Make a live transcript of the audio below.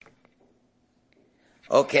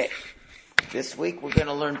Okay, this week we're going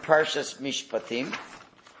to learn Parshas Mishpatim,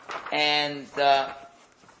 and the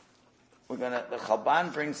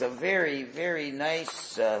Chalban brings a very, very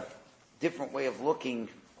nice, different way of looking,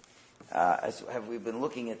 as have we been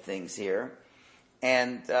looking at things here,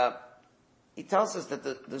 and he tells us that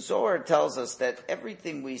the Zohar tells us that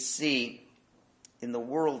everything we see in the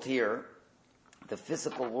world here, the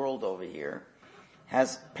physical world over here,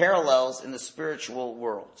 has parallels in the spiritual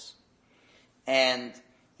worlds. And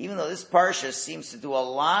even though this Parshas seems to do a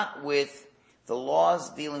lot with the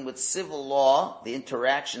laws dealing with civil law, the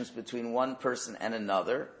interactions between one person and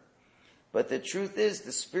another, but the truth is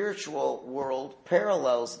the spiritual world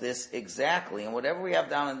parallels this exactly. And whatever we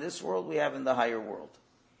have down in this world, we have in the higher world.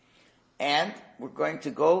 And we're going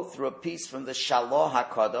to go through a piece from the Shalah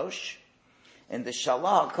HaKadosh. And the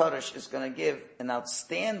Shalah HaKadosh is going to give an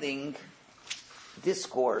outstanding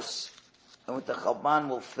discourse, and with the Chalban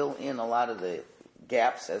will fill in a lot of the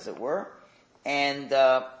gaps, as it were, and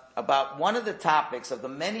about one of the topics of the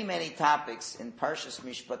many, many topics in Parshas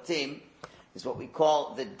Mishpatim is what we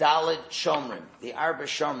call the Dalet Shomrim, the Arba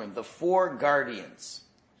Shomrim, the four guardians.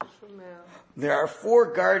 Shomeir. There are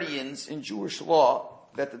four guardians in Jewish law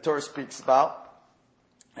that the Torah speaks about,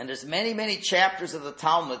 and there's many, many chapters of the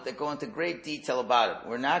Talmud that go into great detail about it.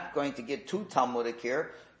 We're not going to get too Talmudic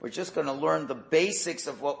here. We're just going to learn the basics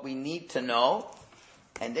of what we need to know,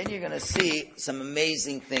 and then you're going to see some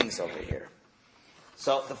amazing things over here.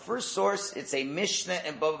 So the first source, it's a Mishnah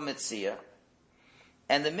in Bava Metzia,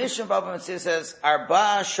 and the Mishnah in Bava Metzia says,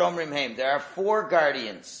 Arba Shomrim Heim. There are four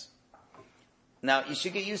guardians. Now, you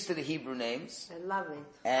should get used to the Hebrew names. I love it.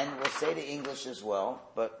 And we'll say the English as well,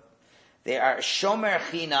 but they are Shomer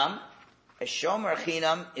Chinam. A Shomer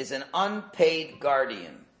Chinam is an unpaid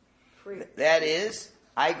guardian. Free. That is,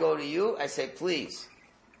 I go to you, I say, please,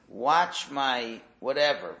 watch my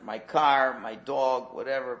whatever, my car, my dog,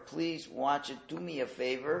 whatever, please watch it, do me a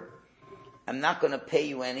favor. I'm not going to pay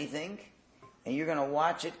you anything, and you're going to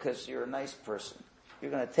watch it because you're a nice person.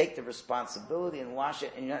 You're going to take the responsibility and watch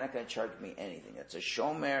it, and you're not going to charge me anything. That's a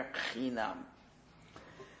Shomer Chinam.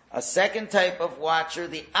 A second type of watcher,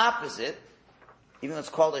 the opposite, even though it's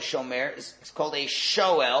called a Shomeir, it's called a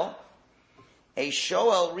Shoel. A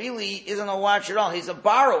Shoel really isn't a watcher at all. He's a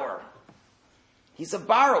borrower. He's a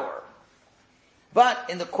borrower. But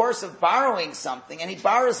in the course of borrowing something, and he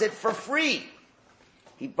borrows it for free.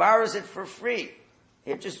 He borrows it for free.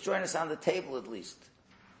 Here, just join us on the table at least.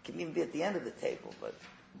 Can even be at the end of the table, but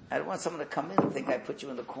I don't want someone to come in and think I put you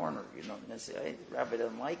in the corner. You know, and say, hey, Rabbi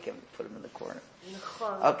doesn't like him, put him in the corner.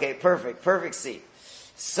 Okay, perfect seat.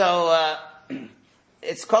 So,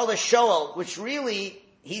 it's called a Shoel, which really,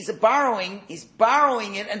 he's borrowing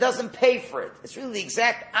it and doesn't pay for it. It's really the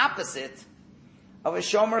exact opposite of a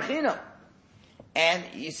Shomer Chinam. And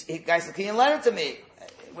the guy said, can you lend it to me?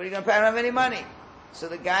 What are you going to pay? I don't have any money. So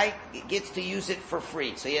the guy gets to use it for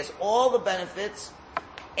free. So he has all the benefits,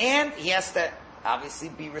 and he has to obviously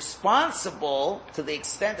be responsible to the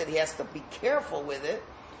extent that he has to be careful with it,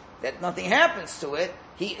 that nothing happens to it.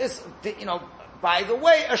 He is, by the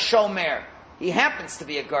way, a Shomeir. He happens to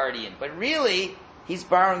be a guardian, but really, he's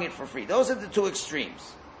borrowing it for free. Those are the two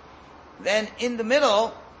extremes. Then in the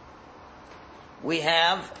middle, we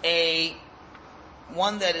have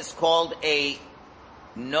one that is called a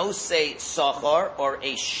Nosei Sachar, or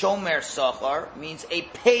a Shomer Sachar, means a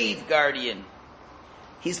paid guardian.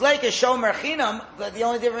 He's like a Shomer Chinam, but the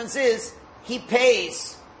only difference is, he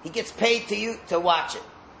gets paid to watch it.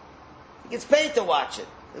 He gets paid to watch it.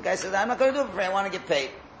 The guy says, I'm not going to do it for free, I want to get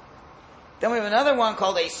paid. Then we have another one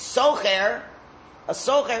called a Socher. A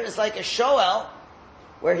Socher is like a Shoel,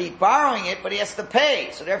 where he's borrowing it, but he has to pay,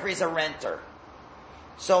 so therefore he's a renter.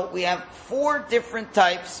 So we have four different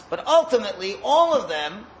types, but ultimately all of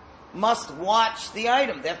them must watch the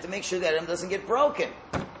item. They have to make sure that item doesn't get broken.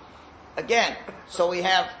 Again, so we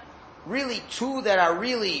have really two that are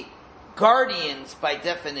really guardians by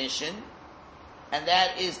definition, and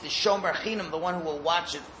that is the Shomer Chinam, the one who will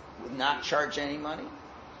watch it with not charge any money.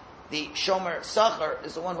 The Shomer Sachar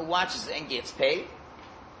is the one who watches it and gets paid.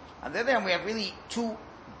 On the other hand, we have really two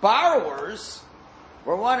borrowers,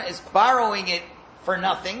 where one is borrowing it for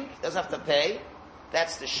nothing, doesn't have to pay.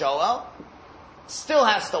 That's the Shoel. Still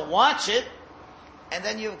has to watch it. And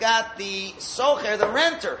then you've got the Socher, the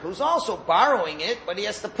renter, who's also borrowing it, but he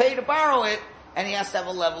has to pay to borrow it, and he has to have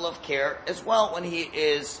a level of care as well when he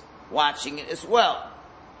is watching it as well.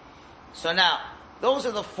 So now, those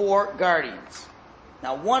are the four guardians.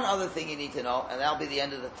 Now, one other thing you need to know, and that'll be the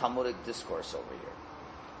end of the Talmudic discourse over here.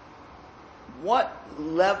 What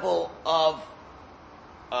level of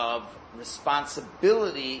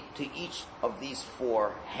responsibility to each of these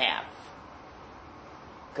four have?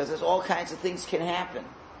 because there's all kinds of things can happen.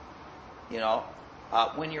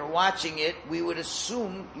 When you're watching it, we would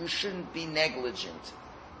assume you shouldn't be negligent,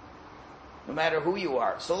 no matter who you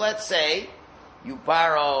are. So let's say you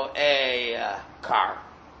borrow a car,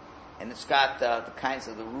 and it's got the kinds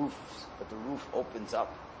of the roofs, but the roof opens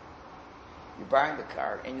up. You're borrowing the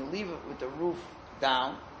car, and you leave it with the roof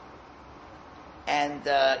down, and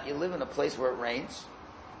you live in a place where it rains,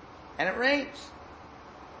 and it rains.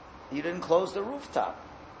 You didn't close the rooftop.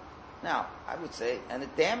 Now, I would say, and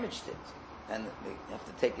it damaged it, and they have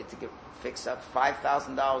to take it to get fixed up,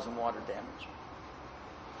 $5,000 in water damage.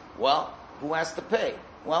 Well, who has to pay?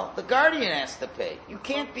 Well, the guardian has to pay. You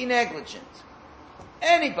can't be negligent.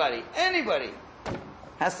 Anybody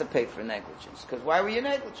has to pay for negligence, because why were you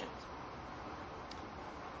negligent?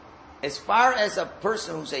 As far as a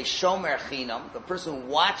person who's a Shomer Chinam, the person who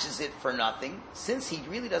watches it for nothing, since he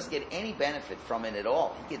really doesn't get any benefit from it at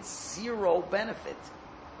all, he gets zero benefit.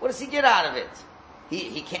 What does he get out of it?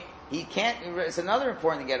 He can't, it's another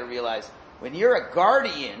important thing you got to realize. When you're a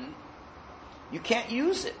guardian, you can't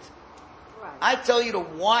use it. Right. I tell you to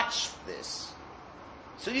watch this,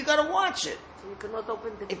 so you got to watch it. So you cannot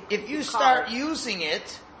open the If you the start using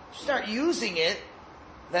it,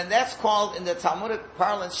 then that's called, in the Talmudic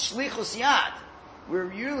parlance, shlichus yad.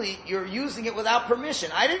 You're using it without permission.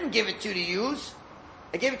 I didn't give it to you to use.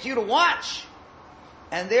 I gave it to you to watch.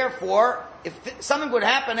 And therefore, if something would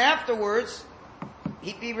happen afterwards,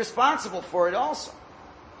 he'd be responsible for it also.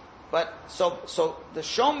 But, so the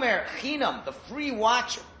Shomer Chinam, the free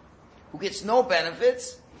watcher, who gets no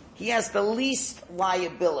benefits, he has the least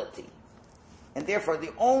liability. And therefore,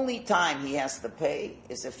 the only time he has to pay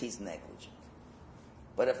is if he's negligent.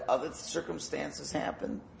 But if other circumstances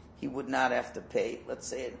happen, he would not have to pay. Let's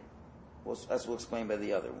say it, as we'll explain by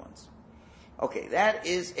the other ones. Okay, that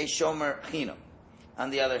is a Shomer Chinam. On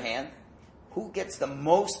the other hand, who gets the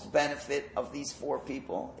most benefit of these four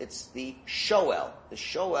people? It's the Shoel. The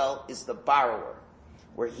Shoel is the borrower,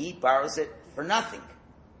 where he borrows it for nothing.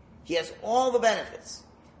 He has all the benefits.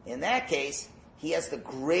 In that case, he has the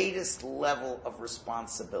greatest level of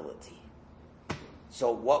responsibility.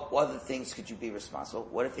 So what other things could you be responsible?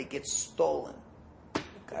 What if it gets stolen?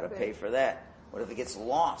 Got to pay for that. What if it gets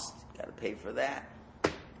lost? Got to pay for that.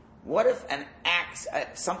 What if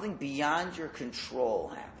something beyond your control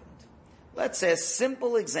happened? Let's say a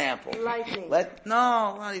simple example. Lightning.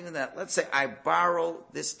 No, not even that. Let's say I borrow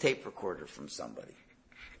this tape recorder from somebody.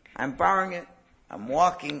 I'm borrowing it. I'm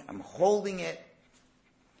walking. I'm holding it.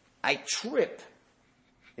 I trip.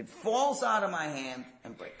 It falls out of my hand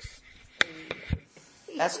and breaks.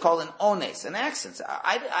 That's called an ones, an accident.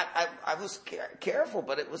 I was careful,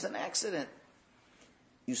 but it was an accident.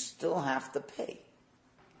 You still have to pay.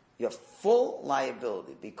 You have full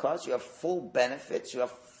liability. Because you have full benefits, you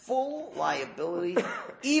have full liability,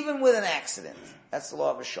 even with an accident. That's the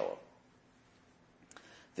law of a Shoah.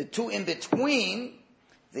 The two in between,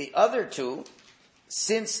 the other two,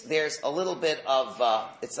 since there's a little bit of,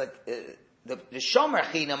 it's like, the Shomer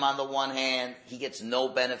Chinam on the one hand, he gets no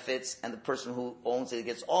benefits, and the person who owns it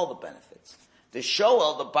gets all the benefits. The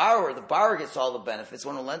Shoel, the borrower gets all the benefits,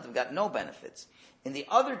 one who lent him got no benefits. In the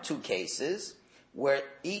other two cases, where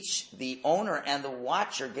the owner and the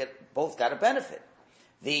watcher both got a benefit.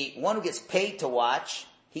 The one who gets paid to watch,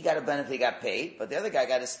 he got a benefit, he got paid, but the other guy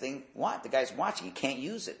got his thing, the guy's watching, he can't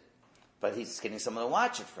use it. But he's getting someone to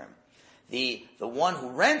watch it for him. The one who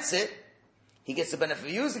rents it, he gets the benefit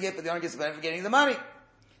of using it, but the owner gets the benefit of getting the money.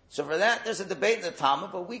 So for that, there's a debate in the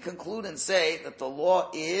Talmud, but we conclude and say that the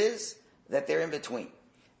law is that they're in between.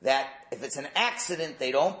 That if it's an accident,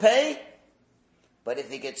 they don't pay, but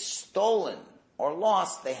if it gets stolen or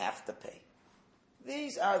lost, they have to pay.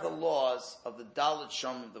 These are the laws of the Dalit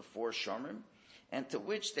Shomrim, the four Shomrim, and to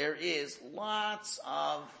which there is lots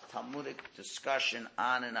of Talmudic discussion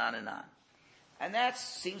on and on and on. And that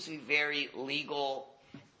seems to be very legal.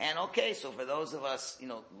 And okay, so for those of us,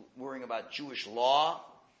 worrying about Jewish law,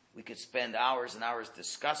 we could spend hours and hours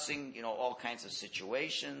discussing, all kinds of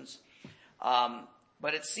situations.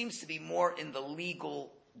 But it seems to be more in the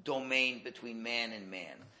legal domain between man and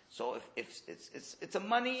man. So if it's a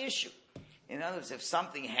money issue. In other words, if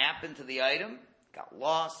something happened to the item, got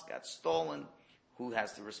lost, got stolen, who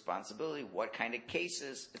has the responsibility, what kind of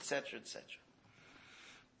cases, etc., etc.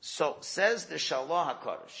 So says the Shalah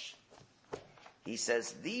HaKadosh, he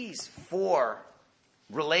says these four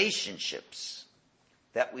relationships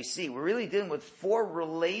that we see, we're really dealing with four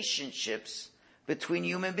relationships between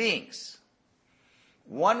human beings.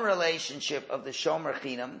 One relationship of the Shomer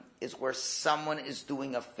Chinam is where someone is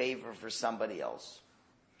doing a favor for somebody else.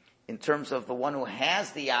 In terms of the one who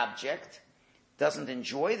has the object, doesn't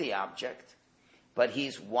enjoy the object, but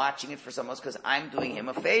he's watching it for someone else because I'm doing him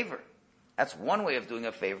a favor. That's one way of doing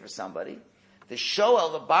a favor for somebody. The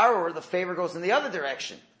shoel, the borrower, the favor goes in the other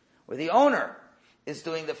direction, where the owner is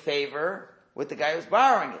doing the favor with the guy who's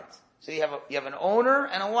borrowing it. So you have an owner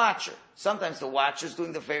and a watcher. Sometimes the watcher is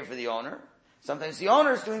doing the favor for the owner. Sometimes the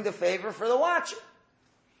owner is doing the favor for the watcher.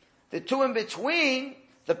 The two in between,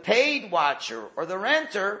 the paid watcher or the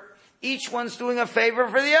renter, each one's doing a favor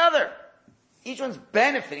for the other. Each one's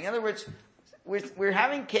benefiting. In other words, we're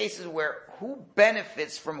having cases where who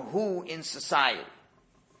benefits from who in society.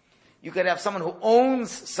 You could have someone who owns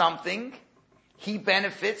something. He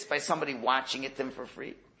benefits by somebody watching it to him for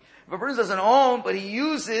free. If a person doesn't own, but he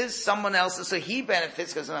uses someone else's, so he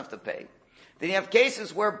benefits because he doesn't have to pay. Then you have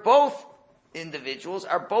cases where both individuals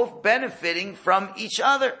are both benefiting from each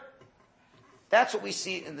other. That's what we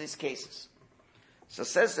see in these cases. So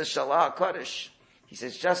says the Shalah HaKadosh, he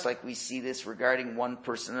says, just like we see this regarding one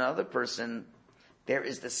person and another person, there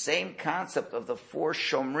is the same concept of the four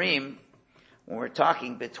Shomrim when we're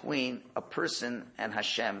talking between a person and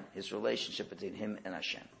Hashem, his relationship between him and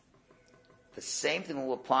Hashem. The same thing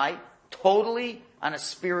will apply totally on a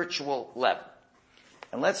spiritual level.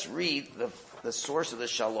 And let's read the source of the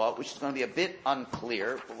Shalah, which is going to be a bit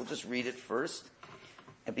unclear, but we'll just read it first.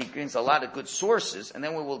 It brings a lot of good sources, and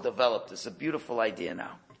then we will develop this. It's a beautiful idea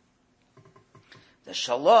now. The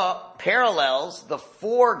Shalah parallels the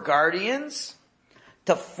four guardians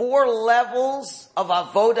to four levels of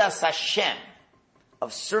avodas Hashem,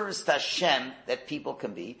 of service to Hashem that people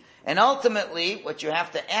can be. And ultimately, what you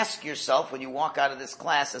have to ask yourself when you walk out of this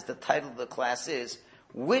class, as the title of the class is,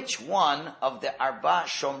 which one of the Arba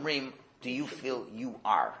Shomrim do you feel you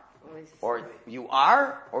are? Or you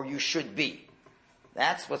are, or you should be?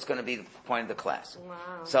 That's what's going to be the point of the class. Wow.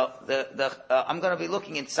 So I'm going to be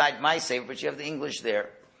looking inside my saver, but you have the English there.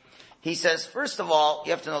 He says, first of all,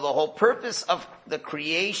 you have to know the whole purpose of the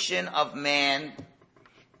creation of man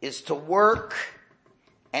is to work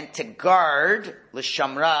and to guard,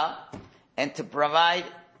 l'shamra, and to provide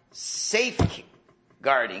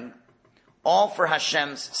safeguarding, all for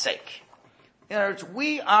Hashem's sake. In other words,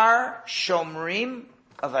 we are Shomrim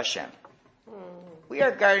of Hashem. We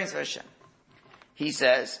are guardians of Hashem. He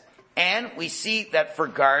says, and we see that for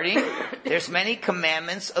guarding, there's many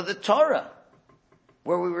commandments of the Torah,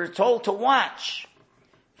 where we were told to watch.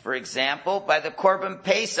 For example, by the Korban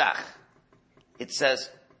Pesach, it says,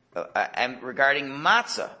 and regarding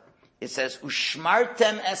matzah, it says,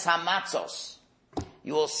 Ushmartem es hamatzos.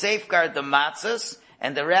 You will safeguard the matzahs,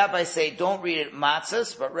 and the rabbis say, don't read it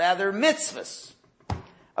matzahs, but rather mitzvahs.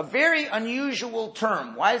 A very unusual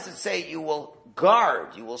term. Why does it say you will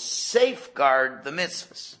guard, you will safeguard the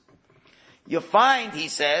mitzvahs? You find, he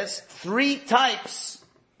says, 3 types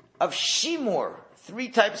of shimur, 3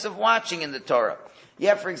 types of watching in the Torah. You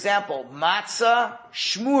have, for example, matzah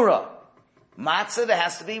shmura. Matzah that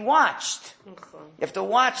has to be watched. You have to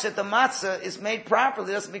watch that the matzah is made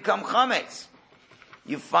properly, it doesn't become chametz.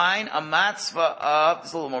 You find a matzvah of,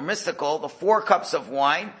 it's a little more mystical, the 4 cups of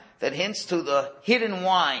wine that hints to the hidden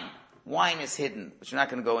wine. Wine is hidden, but you're not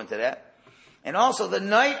going to go into that. And also the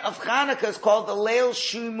night of Hanukkah is called the Leil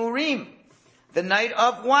Shimurim, the night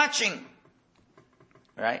of watching.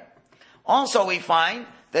 Right? Also we find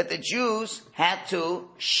that the Jews had to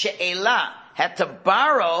she'elah, had to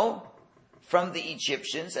borrow from the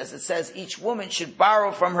Egyptians, as it says, each woman should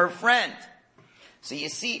borrow from her friend. So you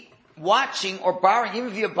see, watching or borrowing, even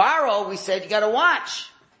if you borrow, we said you gotta watch.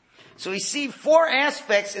 So we see 4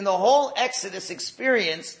 aspects in the whole Exodus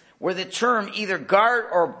experience where the term either guard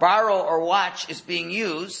or borrow or watch is being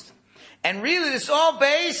used. And really it's all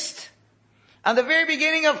based on the very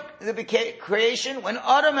beginning of the creation. When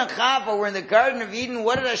Adam and Chava were in the Garden of Eden,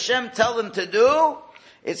 what did Hashem tell them to do?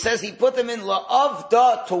 It says he put them in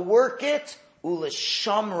la'avda, to work it,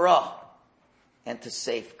 u'l'shamra, and to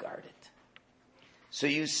safeguard it. So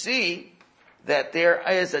you see that there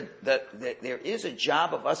is a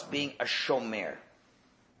job of us being a shomeir.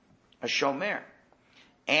 A shomeir.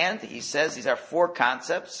 And he says these are 4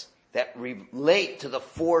 concepts that relate to the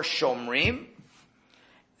 4 shomrim.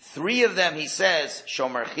 3 of them, he says,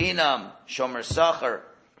 shomer chinam, shomer sacher,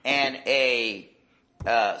 and a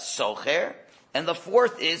socher. And the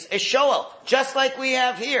 4th is a shoel, just like we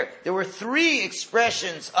have here. There were 3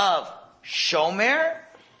 expressions of shomer,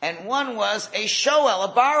 and 1 was a shoel, a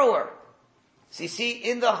borrower. So you see,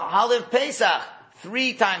 in the holiday of Pesach,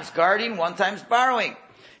 3 times guarding, 1 times borrowing.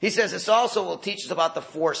 He says this also will teach us about the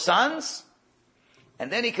 4 sons. And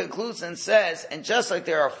then he concludes and says, and just like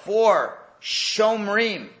there are 4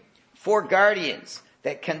 shomrim, 4 guardians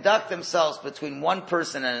that conduct themselves between one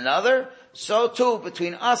person and another, so too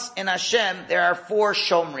between us and Hashem there are 4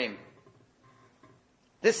 shomrim.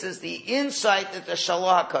 This is the insight that the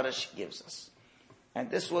Shalah HaKadosh gives us. And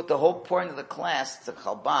this is what the whole point of the class, the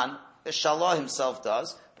Chalban, the Shalah himself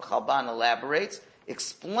does, but Chalban elaborates,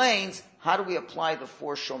 explains how do we apply the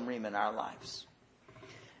 4 Shomrim in our lives.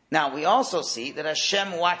 Now, we also see that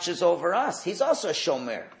Hashem watches over us. He's also a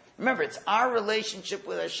Shomeir. Remember, it's our relationship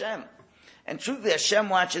with Hashem. And truly, Hashem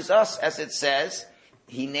watches us, as it says,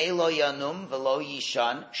 Hinei lo yanum v'lo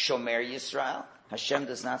yishan Shomer Yisrael. Hashem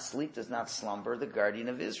does not sleep, does not slumber, the guardian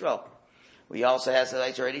of Israel. We also have,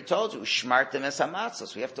 as I already told you, Shmartem es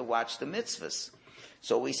hamatzos. We have to watch the mitzvahs.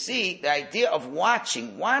 So we see the idea of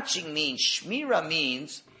watching. Watching means, Shmira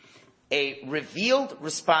means a revealed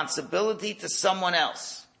responsibility to someone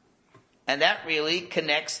else. And that really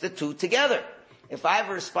connects the two together. If I have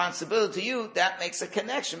a responsibility to you, that makes a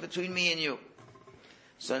connection between me and you.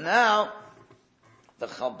 So now, the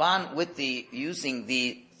Chalban using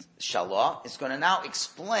the Shalah is going to now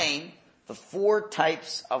explain the 4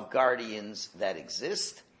 types of guardians that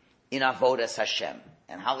exist in Avodas Hashem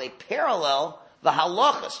and how they parallel the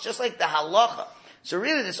halachas, just like the halacha. So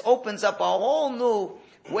really this opens up a whole new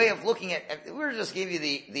way of looking at, we're just give you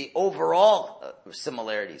the overall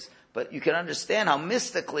similarities, but you can understand how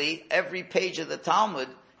mystically every page of the Talmud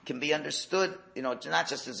can be understood, not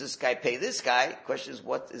just does this guy pay this guy, the question is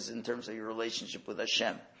what is in terms of your relationship with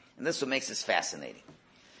Hashem. And this is what makes this fascinating.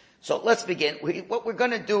 So let's begin. What we're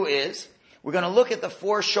going to do is, we're going to look at the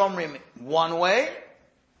 4 Shomrim one way.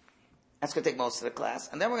 That's going to take most of the class.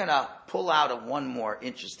 And then we're going to pull out one more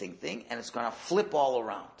interesting thing, and it's going to flip all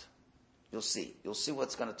around. You'll see. You'll see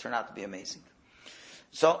what's going to turn out to be amazing.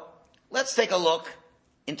 So, let's take a look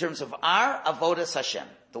in terms of our Avodas Hashem,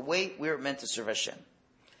 the way we're meant to serve Hashem.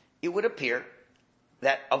 It would appear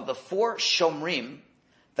that of the 4 Shomrim,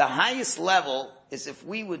 the highest level is if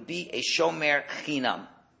we would be a Shomer Chinam,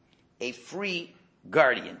 a free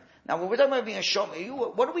guardian. Now, when we're talking about being a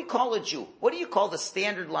Shomer, what do we call a Jew? What do you call the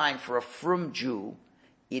standard line for a frum Jew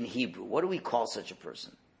in Hebrew? What do we call such a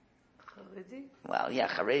person? Charedi? Well, yeah,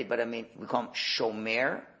 Charedi, but we call him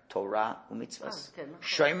Shomer Torah u'mitzvahs.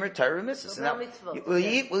 Shomer Torah u'mitzvahs. Now, will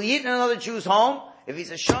you eat in another Jew's home? If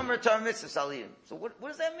he's a Shomer Torah u'mitzvahs, I'll eat him. So what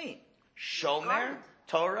does that mean? Shomer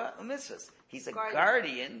Torah u'mitzvahs. He's a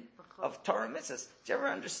guardian of Torah mitzvahs. Do you ever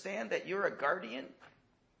understand that you're a guardian?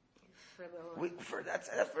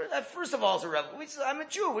 First of all, is a rebel. I'm a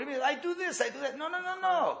Jew. What do you mean? I do this, I do that.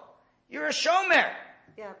 No. You're a Shomer.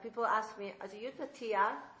 Yeah, people ask me, are you Datiya?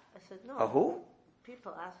 I said, no. A who?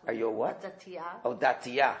 People ask me. Are you a what? Datiya. Oh,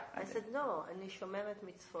 Datiya. I said, no, and Shomeret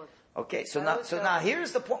mitzvot. Okay, so now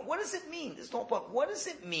here's the point. What does it mean? There's no point. What does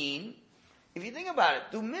it mean? If you think about it,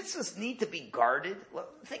 do mitzvahs need to be guarded?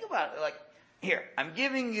 Think about it. Like, here, I'm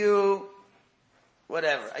giving you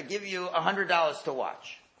whatever. I give you $100 to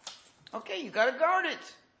watch. Okay, you gotta guard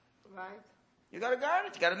it. Right. You gotta guard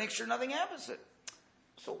it. You gotta make sure nothing happens to it.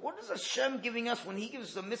 So what is Hashem giving us when He gives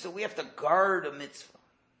us a mitzvah? We have to guard a mitzvah.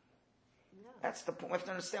 Yeah. That's the point. We have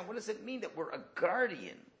to understand. What does it mean that we're a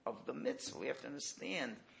guardian of the mitzvah? We have to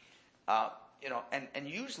understand, and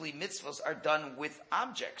usually mitzvahs are done with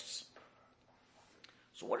objects.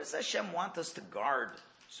 So what does Hashem want us to guard,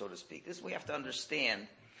 so to speak? This we have to understand.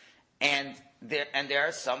 And there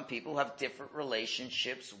are some people who have different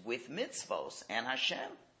relationships with mitzvos and Hashem.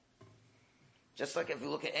 Just like if you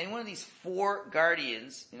look at any one of these 4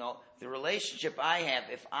 guardians, the relationship I have,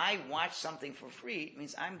 if I watch something for free, it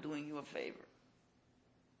means I'm doing you a favor.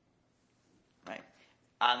 Right?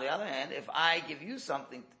 On the other hand, if I give you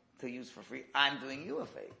something to use for free, I'm doing you a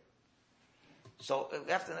favor. So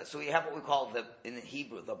we have what we call in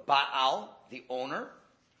Hebrew, the Baal, the owner,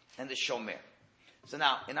 and the Shomer. So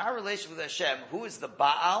now, in our relationship with Hashem, who is the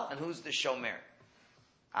Baal and who's the Shomer?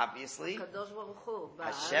 Obviously,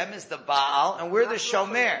 Hashem is the Baal and we're the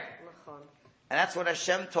Shomer. And that's what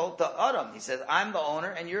Hashem told to Adam. He said, I'm the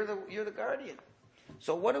owner and you're the guardian.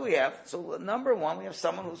 So what do we have? So number 1, we have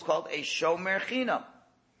someone who's called a Shomer Chinam.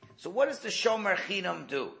 So what does the Shomer Chinam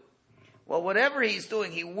do? Well, whatever he's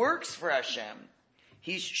doing, he works for Hashem.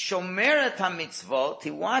 He's Shomeret HaMitzvot.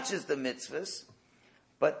 He watches the mitzvahs.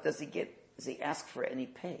 But does he ask for any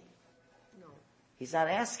pay? No. He's not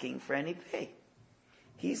asking for any pay.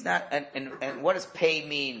 He's not, and what does pay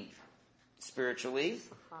mean spiritually?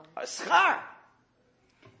 A schar.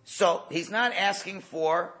 So he's not asking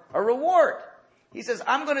for a reward. He says,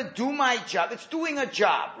 I'm going to do my job. It's doing a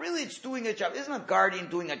job. Really, it's doing a job. Isn't a guardian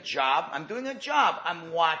doing a job? I'm doing a job.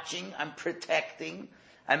 I'm watching. I'm protecting.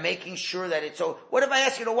 I'm making sure that it's so. What if I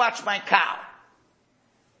ask you to watch my cow?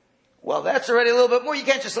 Well, that's already a little bit more. You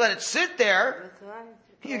can't just let it sit there.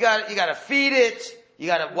 You got to feed it. You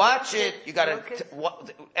got to watch it. You got to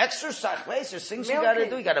exercise. There's things you got to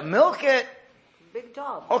do. You got to milk it. big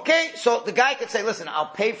job. Okay, so the guy could say, listen, I'll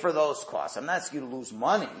pay for those costs. I'm not asking you to lose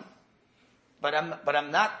money, but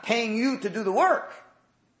I'm not paying you to do the work.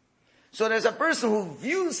 So there's a person who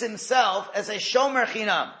views himself as a shomer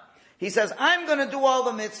chinam. He says, I'm going to do all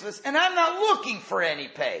the mitzvahs, and I'm not looking for any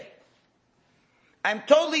pay. I'm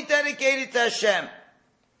totally dedicated to Hashem.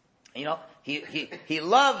 You know, he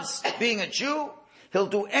loves being a Jew. He'll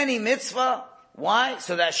do any mitzvah. Why?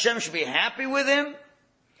 So that Hashem should be happy with him.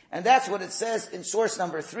 And that's what it says in source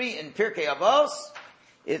number 3 in Pirkei Avos.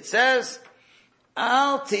 It says,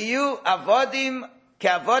 Al tiyu avodim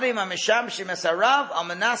ke'avodim ha'mishamshim esarav al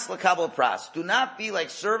manas l'kabel pras. Do not be like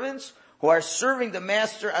servants who are serving the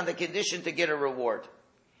master on the condition to get a reward.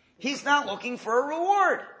 He's not looking for a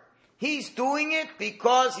reward. He's doing it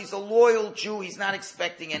because he's a loyal Jew. He's not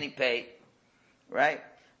expecting any pay. Right?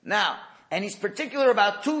 Now, and he's particular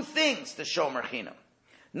about 2 things, the Shomer Chinam.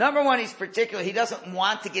 Number 1, he's particular. He doesn't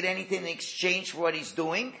want to get anything in exchange for what he's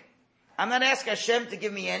doing. I'm not asking Hashem to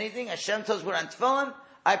give me anything. Hashem tells me to put on tefillin.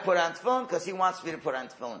 I put on tefillin because he wants me to put on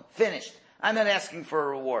tefillin. Finished. I'm not asking for a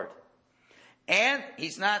reward. And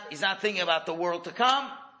he's not thinking about the world to come.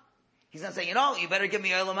 He's not saying, you better give me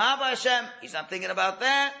Olam Haba, Hashem. He's not thinking about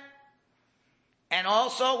that. And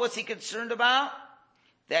also, what's he concerned about?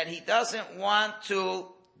 That he doesn't want to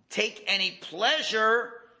take any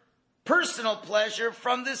pleasure, personal pleasure,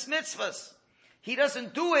 from this mitzvahs. He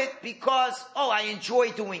doesn't do it because, I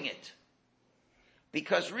enjoy doing it.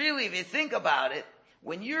 Because really, if you think about it,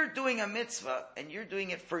 when you're doing a mitzvah and you're doing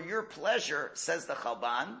it for your pleasure, says the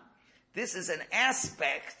Chalban, this is an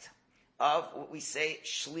aspect of what we say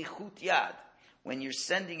shlichut yad, when you're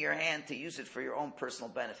sending your hand to use it for your own personal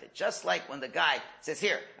benefit. Just like when the guy says,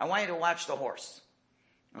 here, I want you to watch the horse.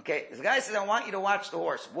 Okay, the guy says, I want you to watch the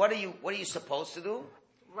horse. What are you supposed to do?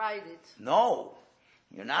 Ride it. No,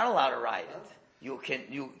 you're not allowed to ride it.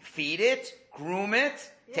 You feed it, groom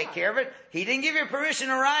it, take care of it. He didn't give you permission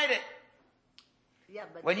to ride it. Yeah,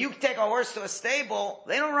 but when you take a horse to a stable,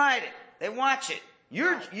 they don't ride it. They watch it.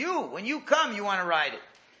 When you come, you want to ride it.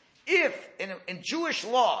 If, in Jewish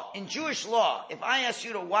law, if I ask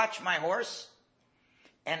you to watch my horse,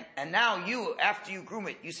 and now you, after you groom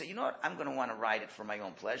it, you say, you know what, I'm going to want to ride it for my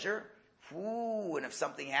own pleasure. And if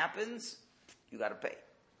something happens, you got to pay.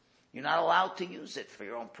 You're not allowed to use it for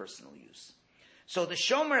your own personal use. So the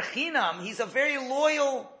Shomer Chinam, he's a very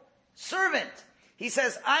loyal servant. He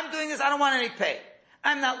says, I'm doing this, I don't want any pay.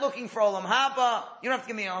 I'm not looking for Olam Haba. You don't have to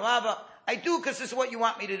give me Olam Haba. I do because this is what you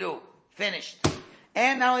want me to do. Finished.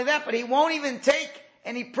 And not only that, but he won't even take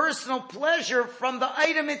any personal pleasure from the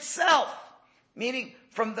item itself. Meaning,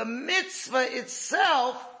 from the mitzvah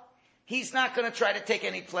itself, he's not going to try to take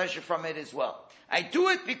any pleasure from it as well. I do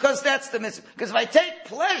it because that's the mitzvah. Because if I take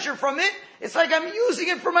pleasure from it, it's like I'm using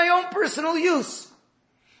it for my own personal use.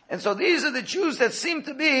 And so these are the Jews that seem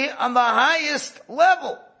to be on the highest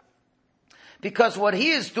level. Because what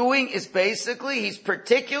he is doing is basically, he's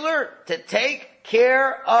particular to take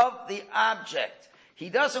care of the object. He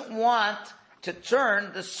doesn't want to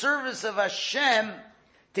turn the service of Hashem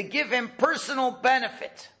to give him personal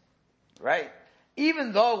benefit. Right?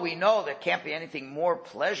 Even though we know there can't be anything more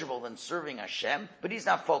pleasurable than serving Hashem, but he's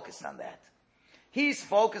not focused on that. He's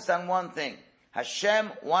focused on one thing.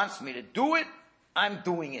 Hashem wants me to do it, I'm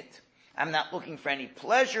doing it. I'm not looking for any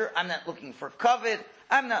pleasure, I'm not looking for kavod,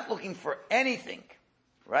 I'm not looking for anything.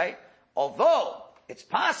 Right? Although, it's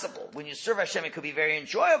possible, when you serve Hashem, it could be very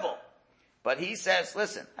enjoyable. But he says,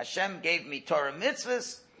 listen, Hashem gave me Torah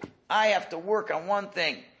mitzvahs, I have to work on one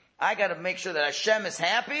thing. I got to make sure that Hashem is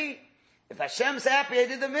happy. If Hashem's happy I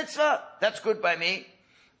did the mitzvah, that's good by me.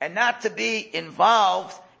 And not to be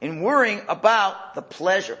involved in worrying about the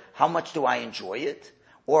pleasure. How much do I enjoy it?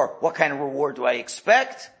 Or what kind of reward do I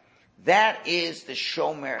expect? That is the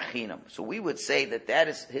Shomer Chinam. So we would say that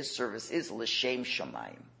is, his service is L'Shem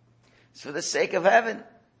Shamayim. It's for the sake of heaven.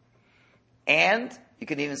 And you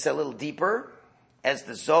can even say a little deeper, as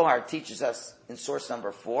the Zohar teaches us in source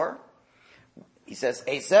number 4. He says,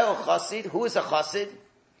 Ezel Chassid, who is a Chassid?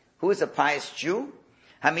 Who is a pious Jew?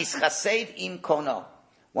 Hamis chased im kono.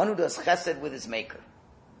 One who does chesed with his maker.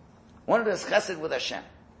 One who does chesed with Hashem.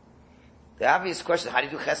 The obvious question is, how do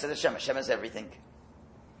you do chesed Hashem? Hashem has everything.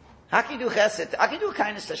 How can you do chesed? How can you do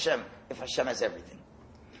kindness to Hashem if Hashem has everything?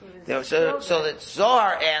 So that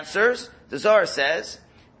Zohar answers, the Zohar says,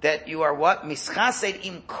 that you are what? Mischased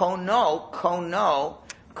im kono.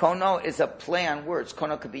 Kono is a play on words.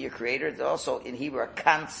 Kono could be your creator. There's also in Hebrew a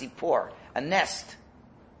kan tzipor, a nest.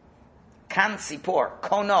 Kan tzipor,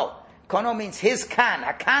 kono. Kono means his kan,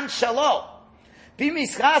 hakan shalo. Be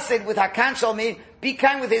mischased with hakan shalo, meaning be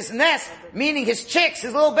kind with his nest, meaning his chicks,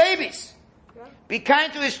 his little babies. Be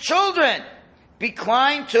kind to his children. Be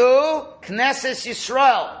kind to Knesset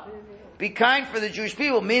Yisrael. Be kind for the Jewish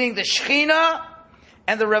people, meaning the Shekhinah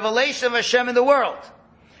and the revelation of Hashem in the world.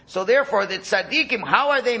 So therefore, the tzaddikim, how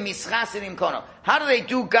are they mischasidim kono? How do they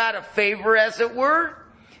do God a favor, as it were?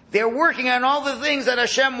 They're working on all the things that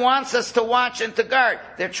Hashem wants us to watch and to guard.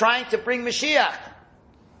 They're trying to bring Mashiach.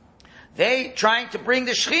 They trying to bring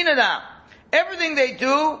the Shekhinah down. Everything they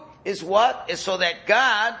do is what? Is so that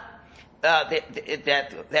God,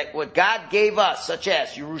 that what God gave us, such as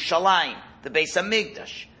Yerushalayim, the Beis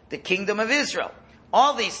HaMikdash, the Kingdom of Israel,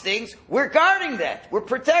 all these things, we're guarding that. We're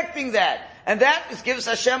protecting that. And that gives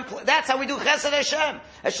Hashem, that's how we do Chesed Hashem.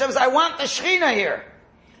 Hashem says, I want the Shekhinah here.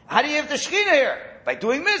 How do you have the Shekhinah here? By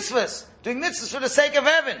doing mitzvahs. Doing mitzvahs for the sake of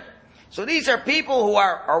heaven. So these are people who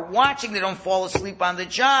are watching. They don't fall asleep on the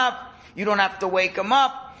job. You don't have to wake them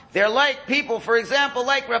up. They're like people, for example,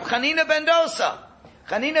 like Reb Chanina ben Dosa.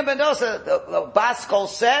 Chanina ben Dosa, the Bas Kol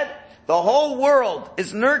said, the whole world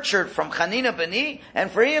is nurtured from Chanina Bani,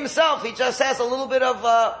 and for himself, he just has a little bit of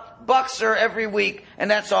buxer every week,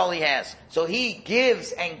 and that's all he has. So he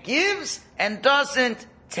gives and doesn't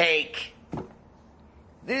take.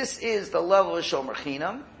 This is the level of Shomer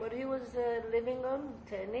Chinam. What he was living on?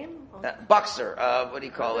 Tenim? Buxer, what do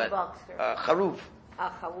you call it? Charuv.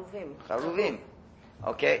 Charuvim.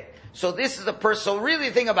 Okay? So this is the person, so really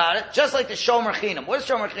think about it, just like the Shomer Chinam. What does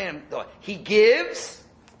Shomer Chinam do? He gives,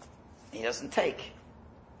 he doesn't take.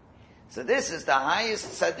 So this is the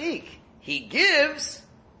highest tzaddik. He gives,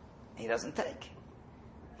 he doesn't take.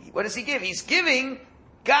 What does he give? He's giving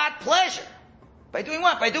God pleasure. By doing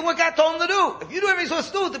what? By doing what God told him to do. If you do everything you're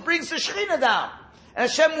supposed to do, it brings the Shekhinah down. And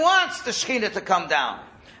Hashem wants the Shekhinah to come down.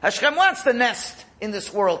 Hashem wants the nest in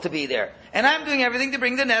this world to be there. And I'm doing everything to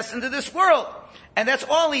bring the nest into this world. And that's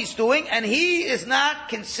all he's doing. And he is not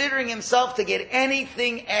considering himself to get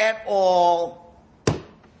anything at all.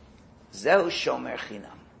 Zehu Shomer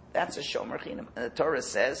Chinam. That's a Shomer Chinam. And the Torah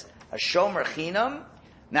says, a Shomer Chinam.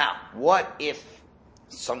 Now, what if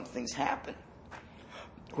some things happen?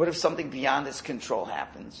 What if something beyond his control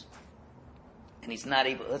happens? And he's not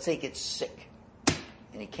able, let's say he gets sick.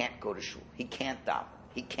 And he can't go to shul. He can't daven.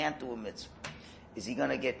 He can't do a mitzvah. Is he going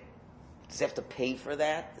to does he have to pay for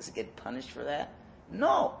that? Does he get punished for that?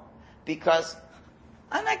 No. Because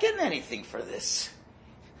I'm not getting anything for this.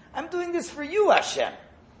 I'm doing this for you, Hashem.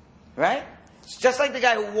 Right? It's just like the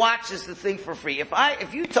guy who watches the thing for free.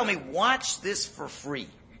 If you tell me, watch this for free,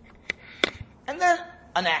 and then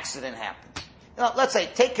an accident happens. Let's say,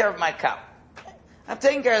 take care of my cow. I'm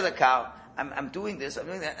taking care of the cow. I'm doing this, I'm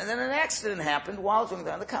doing that. And then an accident happened while I was doing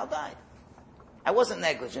that, and the cow died. I wasn't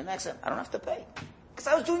negligent. Accident. I don't have to pay. Because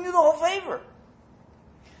I was doing you the whole favor.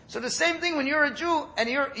 So the same thing when you're a Jew, and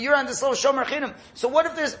you're on this little Shomer Chinam. So what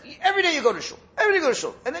if every day you go to shul. Every day you go to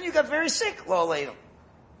shul. And then you got very sick, lo aleinu.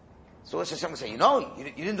 So what's Hashem say? You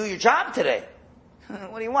didn't do your job today.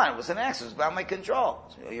 What do you want? It was an accident. It was beyond my control.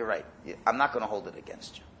 So, you're right. I'm not going to hold it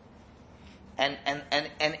against you. And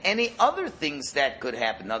any other things that could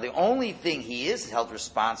happen. Now, the only thing he is held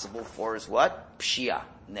responsible for is what? Pshia,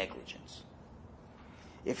 negligence.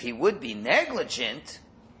 If he would be negligent,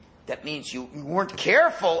 that means you weren't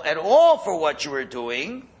careful at all for what you were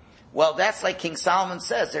doing. Well, that's like King Solomon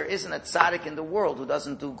says, there isn't a tzaddik in the world who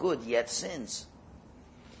doesn't do good, yet sins.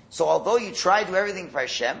 So although you try to do everything for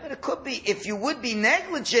Hashem, but it could be, if you would be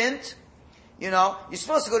negligent, you're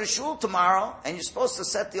supposed to go to shul tomorrow, and you're supposed to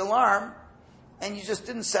set the alarm, and you just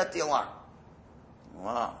didn't set the alarm.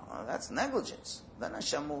 Well, that's negligence. Then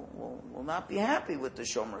Hashem will not be happy with the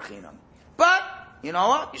Shomer Chinam. But, you know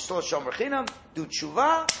what? You still a Shomer Chinam, do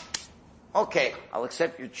tshuva. Okay, I'll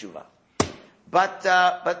accept your tshuva. But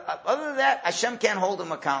other than that, Hashem can't hold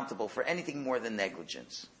him accountable for anything more than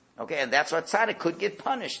negligence. Okay, and that's why tzaddik could get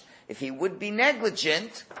punished. If he would be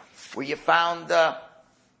negligent, where you found,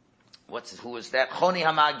 who was that? Choni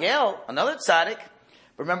Hamagel, another tzaddik.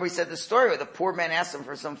 Remember, he said the story where the poor man asked him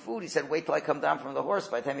for some food. He said, wait till I come down from the horse.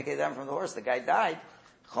 By the time he came down from the horse, the guy died.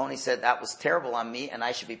 Choni said, that was terrible on me, and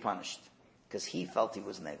I should be punished. Because he felt he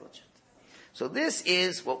was negligent. So this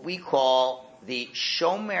is what we call the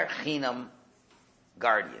Shomer Chinam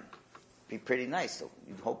guardian. Be pretty nice. So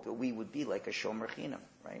you'd hope that we would be like a Shomer Chinam,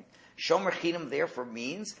 right? Shomer Chinam therefore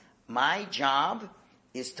means my job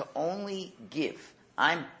is to only give.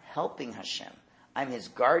 I'm helping Hashem. I'm his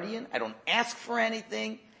guardian. I don't ask for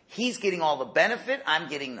anything. He's getting all the benefit. I'm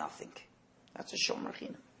getting nothing. That's a Shomer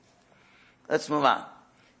Chinam. Let's move on.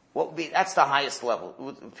 That's the highest level. It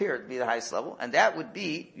would appear to be the highest level. And that would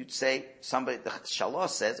be, you'd say, somebody, the Shalah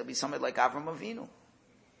says, it would be somebody like Avram Avinu.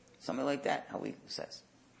 Something like that, how he says.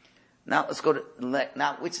 Now let's go to,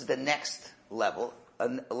 which is the next level, a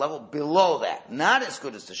level below that. Not as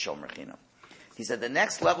good as the Shomer Chinam. He said the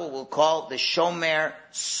next level we'll call the Shomeir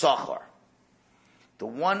Sochar, the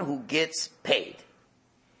one who gets paid.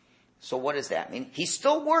 So what does that mean? He's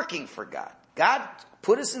still working for God. God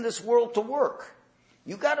put us in this world to work.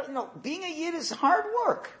 You got to know, being a Yid is hard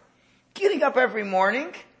work. Getting up every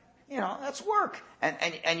morning, that's work.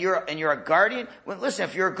 And you're a guardian. Well, listen,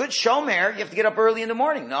 if you're a good Shomeir, you have to get up early in the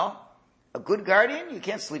morning. No, a good guardian, you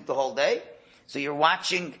can't sleep the whole day. So you're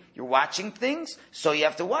watching things, so you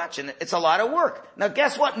have to watch, and it's a lot of work. Now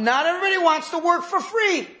guess what? Not everybody wants to work for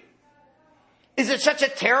free. Is it such a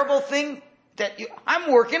terrible thing that I'm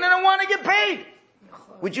working and I want to get paid?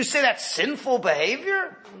 Would you say that's sinful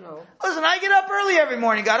behavior? No. Listen, I get up early every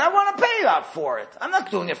morning, God. I want to pay you out for it. I'm not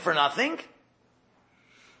doing it for nothing.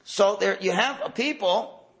 So there you have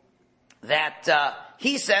people that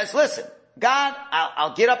he says, listen, God,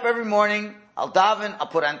 I'll get up every morning, I'll daven, I'll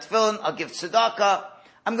put on tefillin, I'll give tzedakah,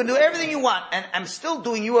 I'm going to do everything you want, and I'm still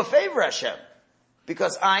doing you a favor, Hashem,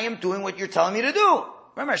 because I am doing what you're telling me to do.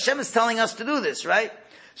 Remember, Hashem is telling us to do this, right?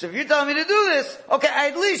 So if you're telling me to do this, okay, I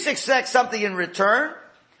at least expect something in return.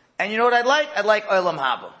 And you know what I'd like? I'd like Olam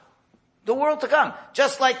Haba, the world to come.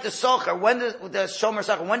 Just like the Sochar, the Shomer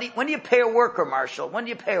Sochar, when do you pay a worker, Marshall? When do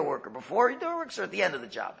you pay a worker? Before he works or at the end of the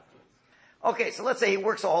job? Okay, so let's say he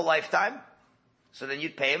works a whole lifetime. So then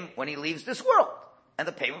you'd pay him when he leaves this world. And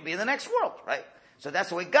the payment would be in the next world, right? So that's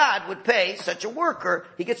the way God would pay such a worker.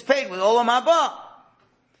 He gets paid with Olam Haba.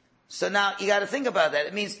 So now you got to think about that.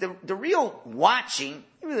 It means the real watching,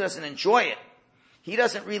 he really doesn't enjoy it. He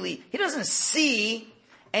doesn't see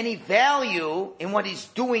any value in what he's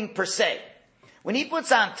doing per se. When he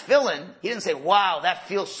puts on tefillin, he doesn't say, wow, that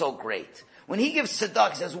feels so great. When he gives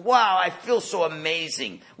tzedakah, he says, wow, I feel so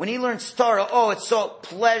amazing. When he learns Torah, oh, it's so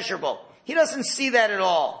pleasurable. He doesn't see that at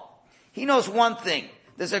all. He knows one thing.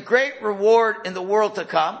 There's a great reward in the world to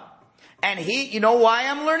come. And you know why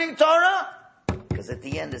I'm learning Torah? Because at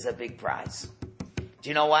the end there's a big prize. Do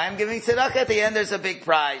you know why I'm giving tzedakah? At the end there's a big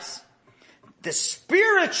prize. The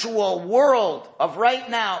spiritual world of right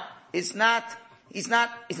now is not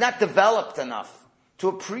developed enough to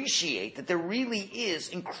appreciate that there really is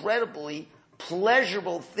incredibly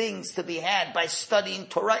pleasurable things to be had by studying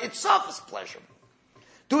Torah itself is pleasurable.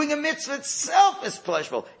 Doing a mitzvah itself is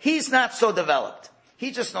pleasurable. He's not so developed.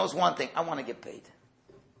 He just knows one thing, I want to get paid.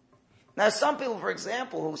 Now some people, for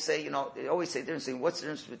example, who say, they always say, what's the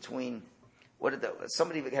difference between,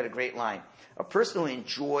 somebody had a great line, a person who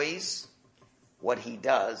enjoys what he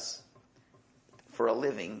does for a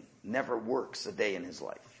living never works a day in his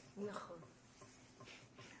life.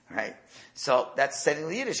 Right? So that's setting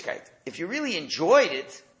the Yiddishkeit. If you really enjoyed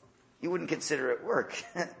it, you wouldn't consider it work.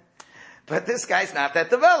 But this guy's not that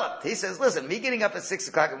developed. He says, listen, me getting up at 6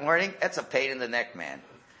 o'clock in the morning, that's a pain in the neck, man.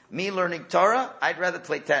 Me learning Torah, I'd rather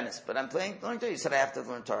play tennis. But I'm learning Torah. He said I have to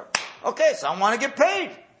learn Torah. Okay, so I want to get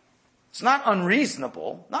paid. It's not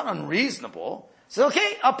unreasonable. So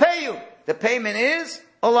okay, I'll pay you. The payment is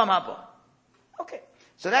Olam Haba. Okay.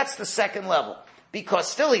 So that's the second level. Because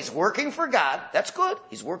still he's working for God. That's good.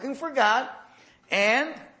 He's working for God.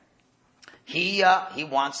 And he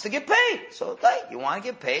wants to get paid. So, okay, you want to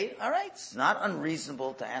get paid? All right. It's not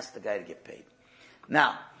unreasonable to ask the guy to get paid.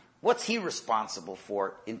 Now, what's he responsible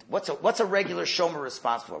for? What's a regular shomer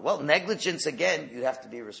responsible for? Well, negligence, again, you have to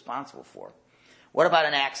be responsible for. What about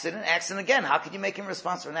an accident? Accident again, how could you make him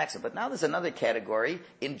responsible for an accident? But now there's another category.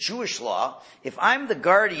 In Jewish law, if I'm the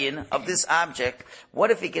guardian of this object,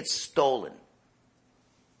 what if it gets stolen?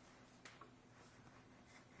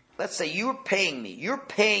 Let's say you're paying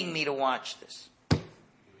me to watch this.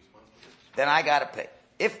 Then I gotta pay.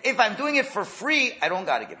 If I'm doing it for free, I don't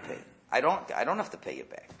gotta get paid. I don't have to pay you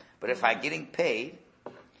back. But if I'm getting paid,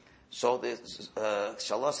 so this,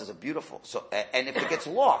 Shalah says a beautiful, so, and if it gets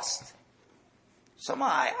lost, somehow,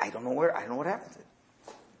 I don't know what happened to it.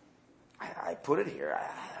 I put it here.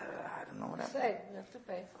 I don't know what happened. You have to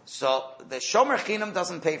pay. So the Shomer Chinam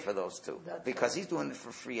doesn't pay for those two. Because he's doing it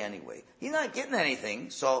for free anyway. He's not getting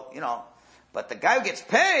anything, so, but the guy who gets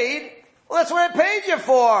paid, well, that's what I paid you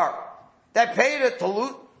for. That paid it to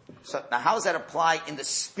loot. So now how does that apply in the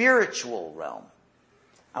spiritual realm?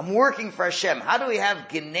 I'm working for Hashem. How do we have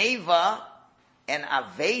Geneva and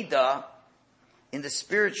Aveda in the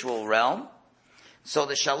spiritual realm? So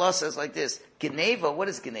the Shalah says like this, Geneva, what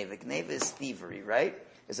is Geneva? Geneva is thievery, right?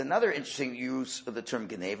 There's another interesting use of the term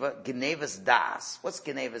Geneva, Geneva's das. What's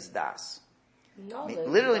Geneva's das?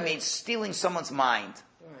 Literally means stealing someone's mind.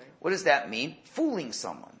 Right. What does that mean? Fooling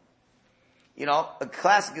someone. A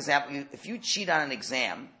classic example, if you cheat on an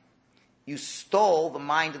exam, you stole the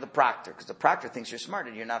mind of the proctor, because the proctor thinks you're smart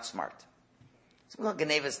and you're not smart. It's called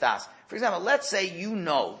Geneva's das. For example, let's say you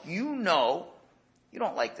know You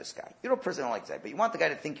don't like this guy. You don't personally like this guy, but you want the guy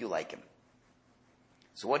to think you like him.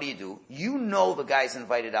 So what do? You know the guy's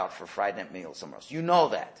invited out for Friday night meal somewhere else. You know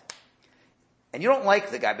that. And you don't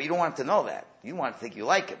like the guy, but you don't want him to know that. You want to think you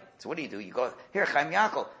like him. So what do? You go, here, Chaim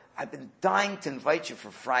Yaakov, I've been dying to invite you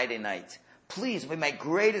for Friday night. Please, with my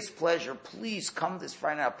greatest pleasure, please come this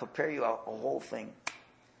Friday night. I'll prepare you a whole thing.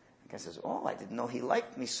 The guy says, oh, I didn't know he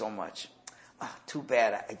liked me so much. Oh, too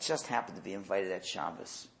bad. I just happened to be invited at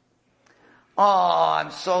Shabbos. Oh,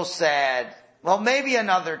 I'm so sad. Well, maybe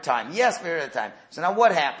another time. Yes, maybe another time. So now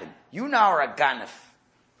what happened? You now are a ganef.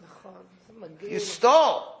 You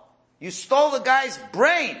stole. You stole the guy's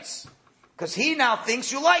brains. Because he now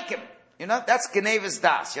thinks you like him. You know, that's Genevas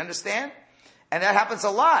Das. You understand? And that happens a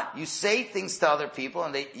lot. You say things to other people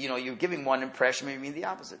and you're giving one impression, maybe the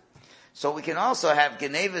opposite. So we can also have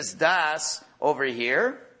Genevas Das over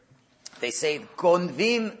here. They say,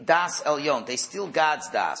 Gonvim Das Elyon. They steal God's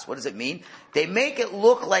Das. What does it mean? They make it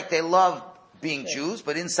look like they love being Jews,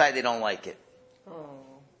 but inside they don't like it. Oh.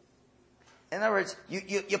 In other words,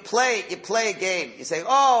 you play a game. You say,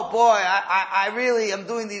 oh boy, I really am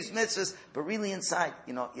doing these mitzvahs, but really inside,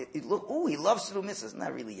 you look, oh, he loves to do mitzvahs.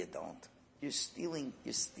 No, really you don't. You're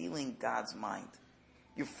stealing God's mind.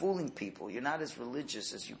 You're fooling people. You're not as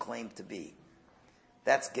religious as you claim to be.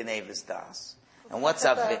 That's Genevas Das. And what's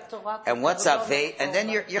up? And then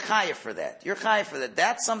you're chayav for that. You're chayav for that.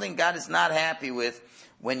 That's something God is not happy with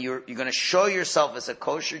when you're going to show yourself as a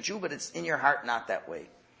kosher Jew, but it's in your heart not that way.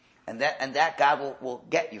 And that God will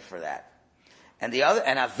get you for that. And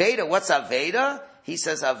Aveda, what's Aveda? He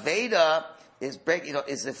says Aveda is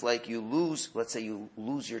is if like you lose, let's say you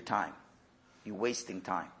lose your time. You're wasting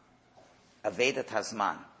time. Aveda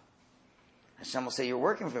Tazman. Hashem will say, you're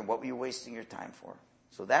working for him. What were you wasting your time for?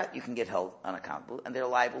 So that you can get held unaccountable, and they're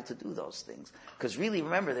liable to do those things. Because really,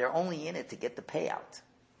 remember, they're only in it to get the payout.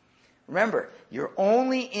 Remember, you're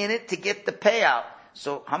only in it to get the payout.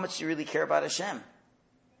 So how much do you really care about Hashem?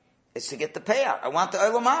 It's to get the payout. I want the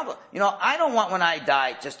Olam Haba. I don't want when I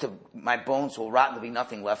die my bones will rot and there'll be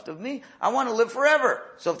nothing left of me. I want to live forever.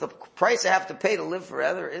 So if the price I have to pay to live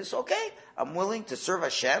forever is okay, I'm willing to serve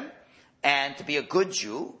Hashem and to be a good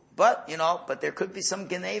Jew. But there could be some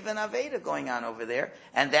Geneva and Aveda going on over there,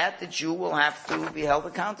 and that the Jew will have to be held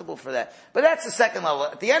accountable for that. But that's the second level.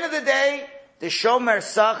 At the end of the day, the Shomer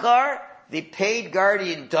Sachar, the paid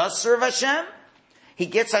guardian, does serve Hashem. He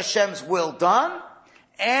gets Hashem's will done,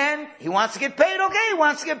 and he wants to get paid. Okay, he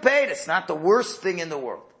wants to get paid. It's not the worst thing in the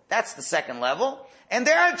world. That's the second level. And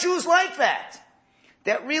there are Jews like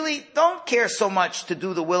that really don't care so much to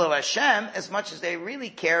do the will of Hashem as much as they're really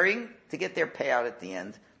caring to get their payout at the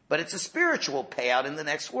end. But it's a spiritual payout in the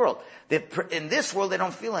next world. In this world, they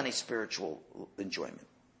don't feel any spiritual enjoyment.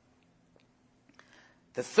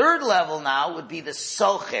 The third level now would be the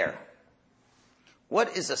socher.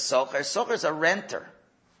 What is a socher? Socher is a renter.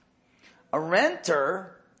 A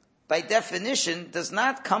renter, by definition, does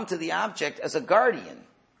not come to the object as a guardian.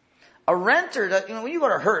 A renter, when you go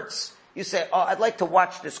to Hertz, you say, oh, I'd like to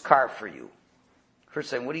watch this car for you. Hertz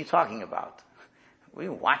saying, what are you talking about? Are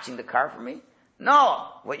you watching the car for me? No,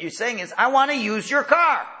 what you're saying is, I want to use your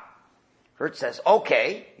car. Hertz says,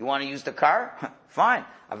 okay, you want to use the car? Fine.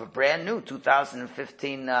 I have a brand new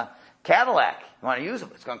 2015 Cadillac. You want to use it?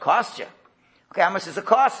 It's going to cost you. Okay, how much does it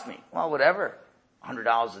cost me? Well, whatever.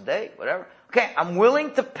 $100 a day, whatever. Okay, I'm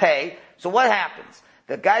willing to pay. So what happens?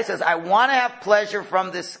 The guy says, I want to have pleasure from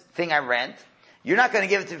this thing I rent. You're not going to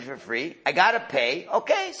give it to me for free. I got to pay.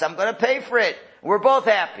 Okay, so I'm going to pay for it. We're both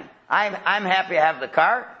happy. I'm happy I have the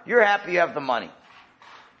car. You're happy you have the money.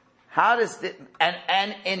 How does it,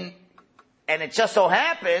 and it just so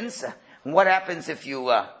happens, what happens if you,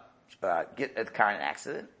 get a car in an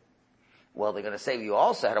accident? Well, they're going to say you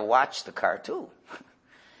also had to watch the car too.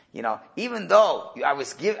 Even though I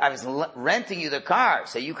was renting you the car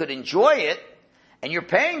so you could enjoy it and you're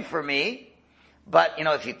paying for me, but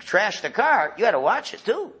if you trash the car, you had to watch it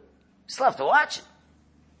too. You still have to watch it.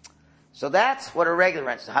 So that's what a regular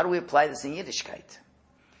rent is. How do we apply this in Yiddishkeit?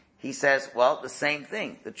 He says, well, the same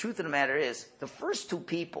thing. The truth of the matter is, the first two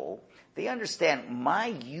people, they understand my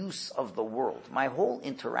use of the world, my whole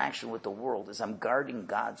interaction with the world is I'm guarding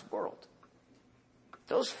God's world.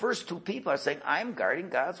 Those first two people are saying, I'm guarding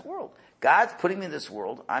God's world. God's putting me in this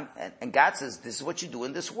world, and God says, this is what you do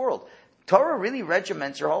in this world. Torah really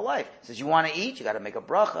regiments your whole life. It says, you want to eat, you got to make a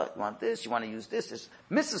bracha, you want this, you want to use this.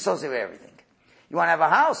 Mitzvahs associated with everything. You want to have a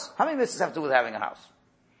house? How many mitzvahs have to do with having a house?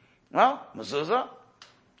 Well, mezuzah,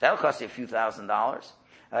 that'll cost you a few $1,000s.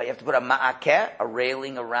 You have to put a ma'akeh, a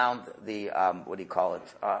railing around the,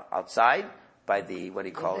 outside by the,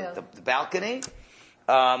 the balcony.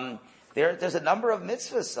 There's a number of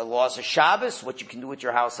mitzvahs, the laws of Shabbos, what you can do with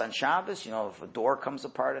your house on Shabbos. If a door comes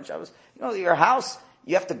apart on Shabbos, your house,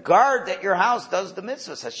 you have to guard that your house does the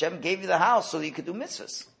mitzvahs. Hashem gave you the house so that you could do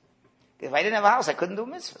mitzvahs. If I didn't have a house, I couldn't do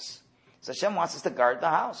mitzvahs. So Hashem wants us to guard the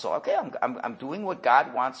house. So okay, I'm doing what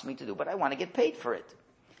God wants me to do, but I want to get paid for it.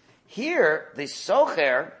 Here, the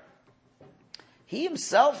Socher, he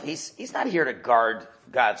himself, he's not here to guard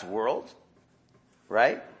God's world,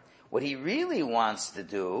 right? What he really wants to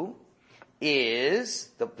do is,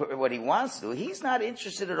 he's not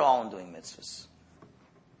interested at all in doing mitzvahs.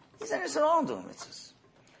 He's not interested at all in doing mitzvahs.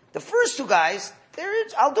 The first two guys,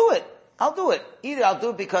 I'll do it. Either I'll do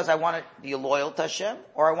it because I want to be loyal to Hashem,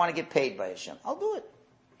 or I want to get paid by Hashem. I'll do it.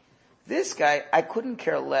 This guy, I couldn't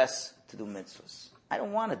care less to do mitzvahs. I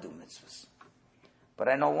don't want to do mitzvahs. But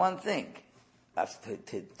I know one thing.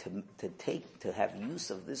 To have use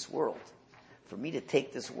of this world, for me to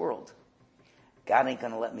take this world, God ain't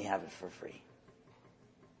going to let me have it for free.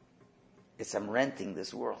 I'm renting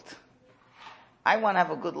this world. I want to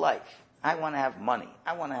have a good life. I want to have money.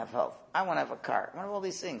 I want to have health. I want to have a car. I want to have all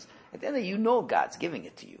these things. At the end of the day, God's giving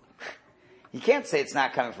it to you. You can't say it's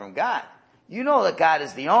not coming from God. You know that God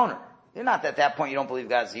is the owner. You're not at that point you don't believe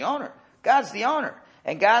God's the owner. God's the owner.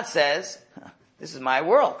 And God says, this is my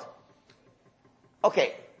world.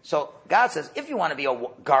 Okay, so God says, if you want to be a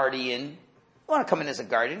guardian, you want to come in as a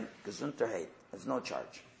guardian, there's no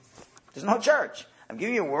charge. There's no charge. I'm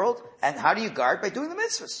giving you a world, and how do you guard? By doing the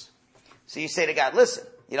mitzvahs. So you say to God, listen,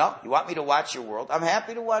 you want me to watch your world? I'm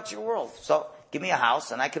happy to watch your world. So give me a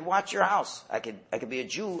house, and I can watch your house. I could be a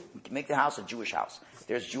Jew, make the house a Jewish house.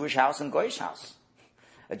 There's Jewish house and Goyish house.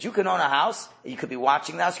 A Jew can own a house, you could be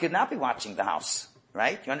watching the house, you could not be watching the house.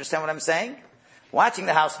 Right? You understand what I'm saying? Watching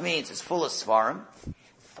the house means it's full of svarim.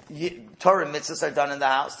 Torah mitzvahs are done in the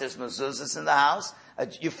house. There's mezuzahs in the house.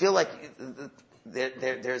 You feel like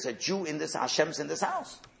there's a Jew in this, Hashem's in this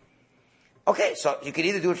house. Okay, so you could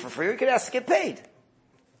either do it for free or you could ask to get paid.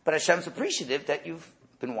 But Hashem's appreciative that you've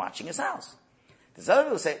been watching his house. There's other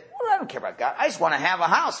people who say, well, I don't care about God. I just want to have a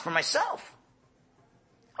house for myself.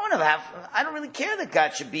 I don't really care that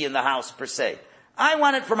God should be in the house per se. I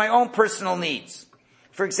want it for my own personal needs.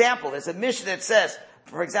 For example, there's a Mishnah that says,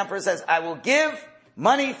 I will give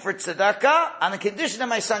money for tzedakah on the condition that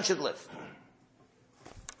my son should live.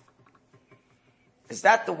 Is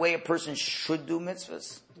that the way a person should do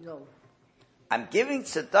mitzvahs? No. I'm giving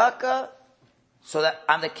tzedakah so that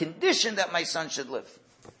on the condition that my son should live.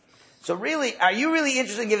 So really, are you really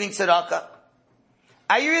interested in giving tzedakah?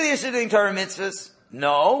 Are you really interested in doing Torah mitzvahs?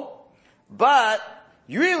 No. But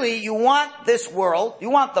you want this world, you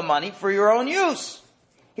want the money for your own use.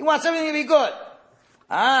 He wants everything to be good.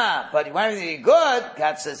 But you want everything to be good,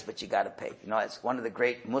 God says, but you gotta pay. As one of the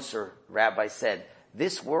great Musar rabbis said,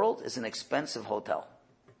 this world is an expensive hotel.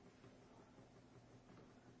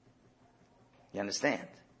 You understand?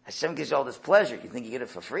 Hashem gives you all this pleasure. You think you get it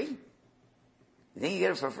for free?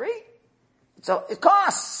 So it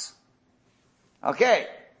costs. Okay.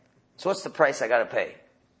 So what's the price I gotta pay?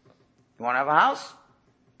 You want to have a house?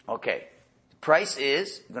 Okay. The price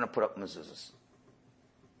is, you're going to put up mezuzahs.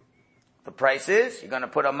 The price is, you're going to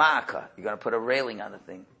put a ma'aka. You're going to put a railing on the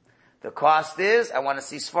thing. The cost is, I want to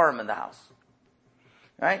see svarim in the house.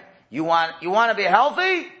 Right? You want to be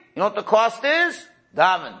healthy? You know what the cost is?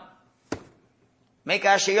 Daven. Make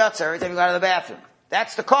ashiyatza every time you go out of the bathroom.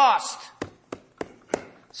 That's the cost.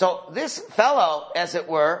 So this fellow, as it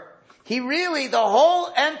were, the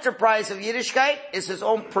whole enterprise of Yiddishkeit is his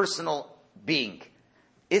own personal being.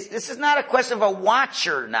 This is not a question of a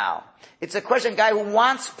watcher now. It's a question of a guy who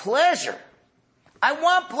wants pleasure. I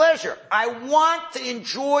want pleasure. I want to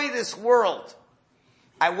enjoy this world.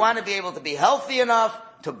 I want to be able to be healthy enough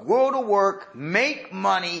to go to work, make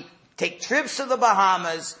money, take trips to the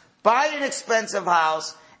Bahamas, buy an expensive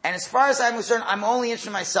house, and as far as I'm concerned, I'm only interested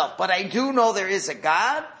in myself. But I do know there is a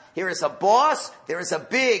God, there is a boss, there is a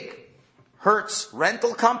big Hertz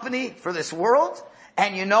rental company for this world,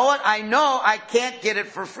 and you know what? I know I can't get it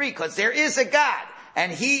for free because there is a God,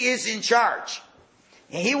 and He is in charge.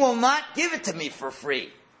 And He will not give it to me for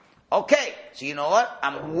free. Okay, so you know what?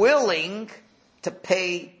 I'm willing to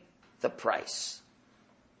pay the price.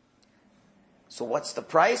 So what's the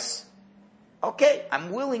price? Okay,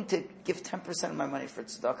 I'm willing to give 10% of my money for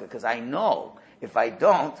tzedakah because I know if I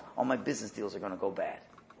don't, all my business deals are going to go bad.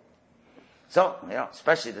 So,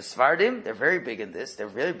 especially the Sephardim, they're very big in this. They're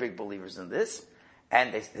very big believers in this.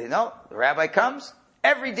 And they know, the rabbi comes,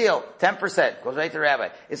 every deal, 10%, goes right to the rabbi.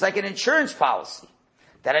 It's like an insurance policy.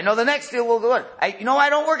 That I know the next deal will go good. I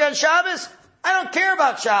don't work on Shabbos? I don't care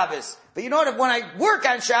about Shabbos. But you know what? When I work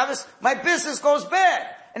on Shabbos, my business goes bad.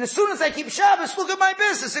 And as soon as I keep Shabbos, look at my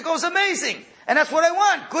business. It goes amazing. And that's what I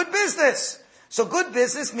want. Good business. So good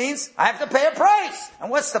business means I have to pay a price. And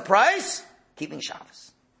what's the price? Keeping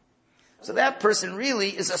Shabbos. So that person really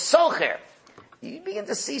is a socher. You begin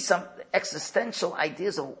to see some existential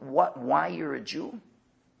ideas of why you're a Jew.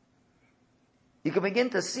 You can begin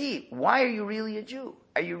to see, why are you really a Jew?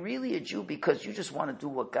 Are you really a Jew because you just want to do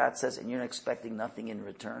what God says and you're expecting nothing in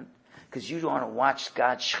return? Because you want to watch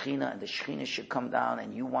God's Shekhinah and the Shekhinah should come down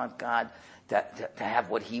and you want God to have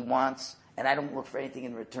what He wants and I don't look for anything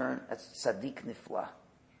in return? That's Tzaddik Nifla.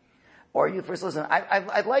 Or you first listen,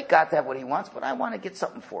 I'd like God to have what He wants, but I want to get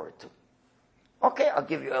something for it too. Okay, I'll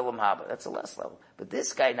give you Elam Haba. That's a less level. But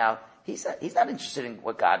this guy now, he's not interested in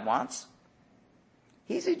what God wants.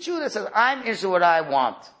 He's a Jew that says, I'm interested in what I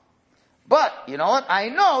want. But, you know what? I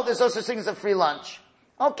know there's no such thing as a free lunch.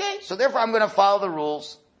 Okay, so therefore I'm going to follow the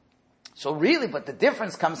rules. So really, but the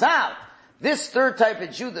difference comes out. This third type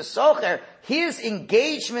of Jew, the Socher, his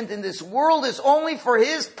engagement in this world is only for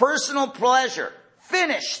his personal pleasure.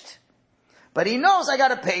 Finished. But he knows I got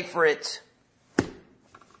to pay for it.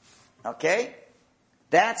 Okay?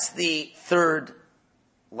 That's the third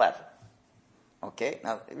level. Okay?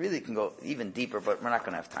 Now, it really can go even deeper, but we're not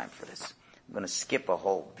going to have time for this. I'm going to skip a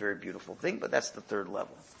whole very beautiful thing, but that's the third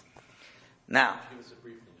level. Now,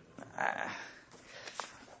 I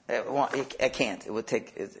can't. It would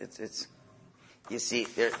take, it's you see,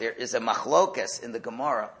 there is a machlokas in the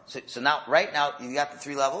Gemara. So now, right now, you got the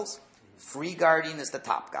three levels. Free guardian is the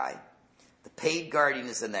top guy. The paid guardian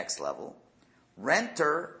is the next level.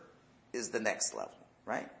 Renter is the next level,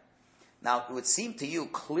 right? Now, it would seem to you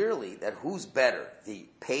clearly that who's better, the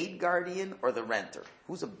paid guardian or the renter?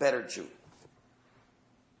 Who's a better Jew?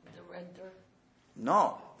 The renter?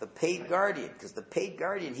 No, the paid guardian. Because the paid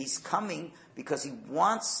guardian, he's coming because he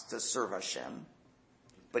wants to serve Hashem,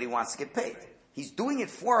 but he wants to get paid. He's doing it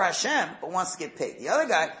for Hashem, but wants to get paid. The other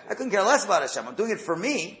guy, I couldn't care less about Hashem. I'm doing it for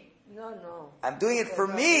me. No. I'm doing it for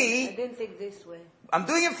me. I didn't think this way. I'm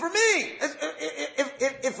doing it for me.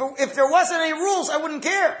 If there wasn't any rules, I wouldn't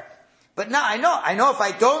care. But now I know if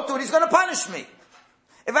I don't do it, He's going to punish me.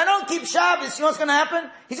 If I don't keep Shabbos, you know what's going to happen?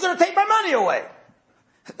 He's going to take my money away.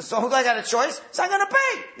 So I got a choice. So I'm going to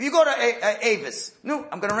pay. You go to Avis. No,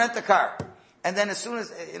 I'm going to rent the car. And then as soon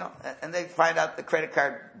as, and they find out the credit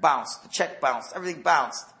card bounced, the check bounced, everything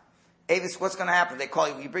bounced. Avis, what's going to happen? They call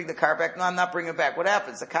you, you bring the car back? No, I'm not bringing it back. What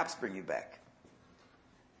happens? The cops bring you back.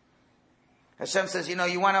 Hashem says, you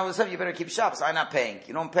want all this stuff, you better keep Shabbos. I'm not paying.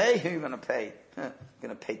 You don't pay? You're going to pay. You're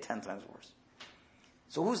going to pay 10 times worse.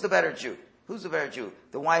 So who's the better Jew? Who's the better Jew?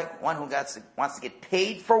 The one who wants to get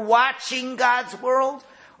paid for watching God's world?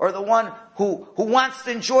 Or the one who wants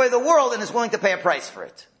to enjoy the world and is willing to pay a price for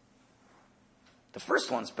it? The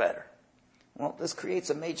first one's better. Well, this creates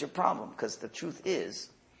a major problem because the truth is,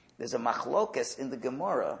 there's a machlokas in the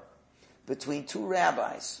Gemara between two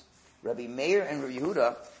rabbis, Rabbi Meir and Rabbi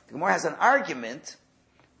Yehuda. The Gemara has an argument,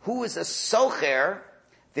 who is a socher,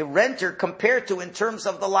 the renter, compared to in terms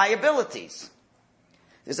of the liabilities.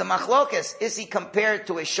 There's a machlokas, is he compared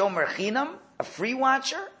to a shomer chinam, a free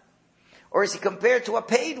watcher, or is he compared to a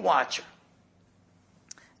paid watcher?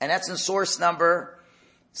 And that's in source number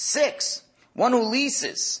 6. One who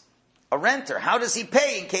leases, a renter, how does he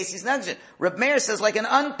pay in case he's negligent? Reb Meir says like an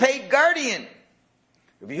unpaid guardian.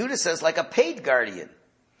 Rabbi Yehuda says like a paid guardian.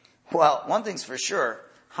 Well, one thing's for sure,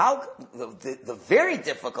 the very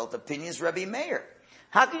difficult opinion is Rabbi Meir.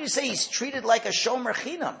 How can you say he's treated like a shomer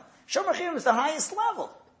chinam? Shomer chinam is the highest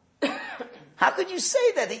level. How could you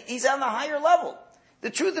say that he's on the higher level? The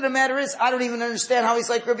truth of the matter is, I don't even understand how he's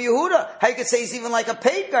like Rabbi Yehuda. How you could say he's even like a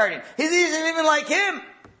paid guardian. He's even like him.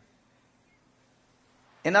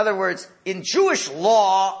 In other words, in Jewish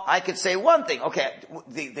law, I could say one thing. Okay,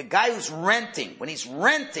 the guy who's renting, when he's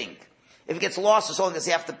renting, if he gets lost or so, does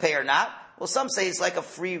he have to pay or not? Well, some say he's like a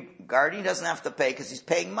free guardian. He doesn't have to pay because he's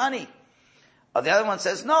paying money. The other one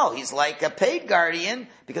says, no, he's like a paid guardian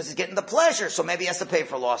because he's getting the pleasure, so maybe he has to pay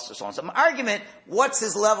for loss or so on. So my argument, what's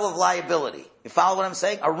his level of liability? You follow what I'm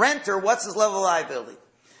saying? A renter, what's his level of liability?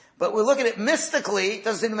 But we look at it mystically, it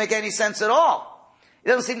doesn't seem to make any sense at all. It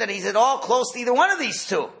doesn't seem that he's at all close to either one of these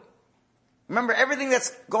two. Remember, everything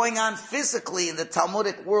that's going on physically in the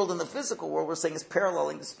Talmudic world and the physical world, we're saying is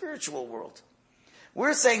paralleling the spiritual world.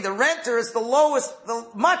 We're saying the renter is the lowest, the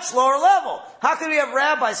much lower level. How can we have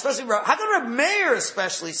rabbis, how can Reb Meir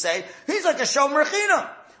especially say, he's like a shomer chinam?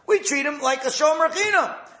 We treat him like a shomer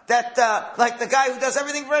chinam. That, like the guy who does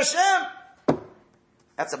everything for Hashem.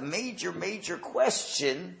 That's a major, major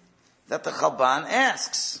question that the Chalban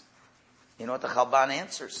asks. You know what the Chalban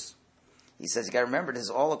answers? He says, you gotta remember, this is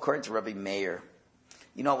all according to Rabbi Meir.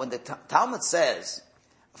 When the Talmud says,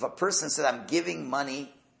 if a person said, I'm giving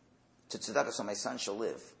money to tzedakah so my son shall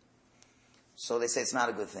live, so they say it's not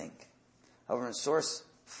a good thing. However, in source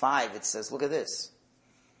 5, it says, look at this.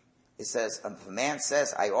 It says, if a man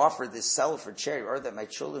says, I offer this cell for charity in order that my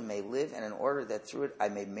children may live, and in order that through it I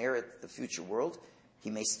may merit the future world, he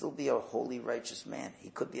may still be a holy, righteous man. He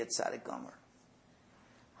could be a tzaddik gomer.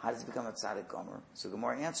 How does he become a tzaddik gomer? So the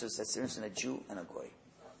Gemara answers that there's a Jew and a goy.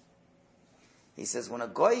 He says, when a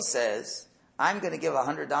goy says, I'm going to give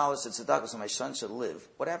 $100 to tzedakah so my son should live,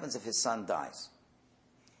 what happens if his son dies?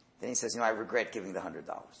 Then he says, I regret giving the $100.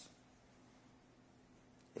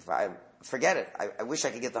 If I forget it, I wish I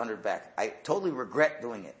could get the 100 back. I totally regret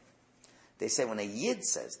doing it. They say when a yid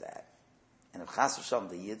says that, and if chas v'shalom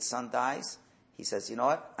the yid's son dies, he says, you know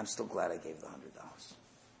what? I'm still glad I gave the $100.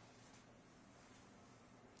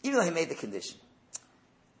 Even though he made the condition.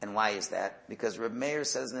 And why is that? Because Rabbi Meir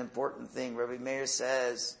says an important thing. Rabbi Meir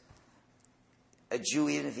says, a Jew,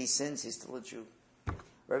 even if he sins, he's still a Jew.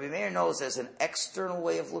 Rabbi Meir knows there's an external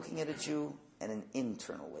way of looking at a Jew and an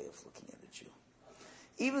internal way of looking at a Jew.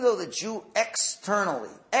 Even though the Jew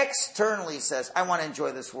externally says, I want to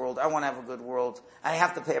enjoy this world, I want to have a good world, I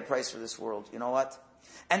have to pay a price for this world, you know what?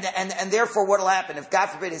 And therefore what will happen? If God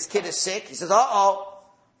forbid his kid is sick, he says,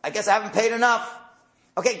 I guess I haven't paid enough.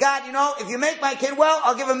 Okay, God, if you make my kid well,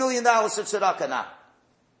 I'll give $1 million to tzedakah now.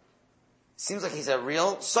 Seems like he's a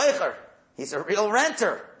real soicher. He's a real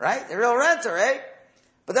renter, right? A real renter, eh?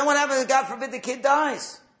 But then what happens if God forbid the kid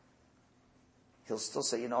dies? He'll still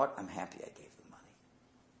say, you know what? I'm happy I gave the money.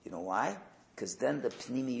 You know why? Because then the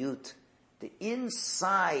pnimiyut, the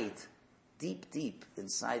inside, deep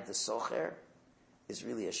inside the socher, is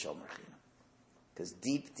really a shomer chinam. Because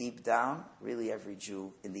deep down, really every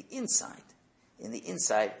Jew in the inside,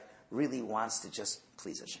 really wants to just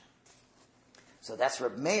please Hashem. So that's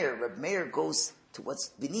Reb Meir. Reb Meir goes to what's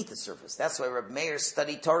beneath the surface. That's why Reb Meir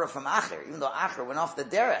studied Torah from Acher. Even though Acher went off the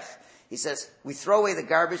derech, he says, we throw away the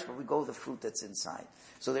garbage, but we go with the fruit that's inside.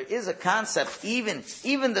 So there is a concept, even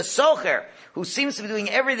the socher, who seems to be doing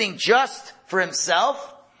everything just for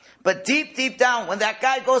himself, but deep down, when that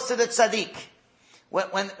guy goes to the tzaddik,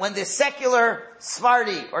 when the secular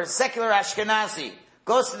Sephardi or secular Ashkenazi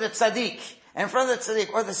goes to the tzaddik, and in front of the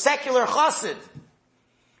tzaddik, or the secular chassid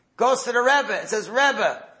goes to the Rebbe and says,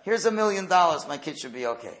 Rebbe, here's $1 million, my kid should be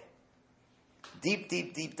okay.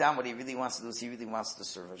 Deep down, what he really wants to do is he really wants to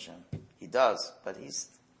serve Hashem. He does, but he's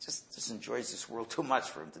just enjoys this world too much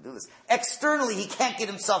for him to do this. Externally, he can't get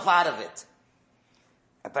himself out of it.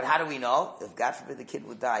 But how do we know? If God forbid the kid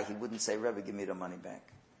would die, he wouldn't say, Rebbe, give me the money back.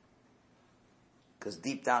 Because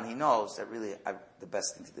deep down he knows that really the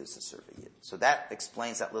best thing to do is to serve a yid. So that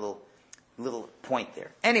explains that little point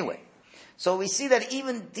there. Anyway, so we see that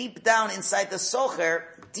even deep down inside the socher,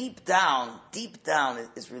 deep down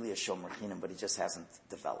is really a shomer chinam, but he just hasn't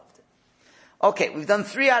developed it. Okay, we've done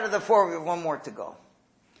 3 out of the 4. We have 1 more to go.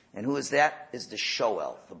 And who is that? Is the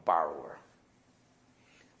shoel, the borrower.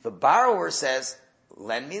 The borrower says,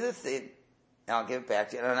 lend me the thing, and I'll give it back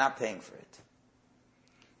to you, and I'm not paying for it.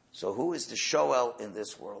 So who is the shoel in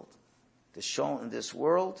this world? The shoel in this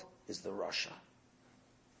world is the rasha,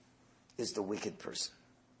 is the wicked person.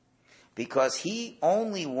 Because he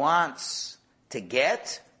only wants to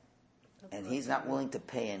get, and he's not willing to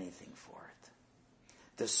pay anything for it.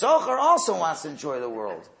 The socher also wants to enjoy the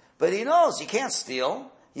world, but he knows you can't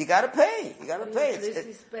steal. You got to pay. At least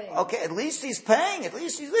he's paying. Okay, at least he's paying. At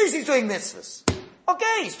least he's doing mitzvahs.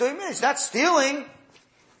 Okay, he's doing mitzvahs. He's not stealing.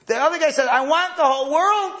 The other guy said, I want the whole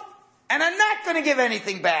world, and I'm not going to give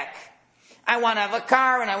anything back. I want to have a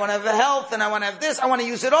car, and I want to have a health, and I want to have this. I want to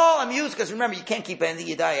use it all. I'm used, because remember, you can't keep anything.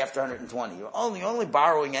 You die after 120. You're only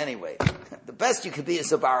borrowing anyway. The best you could be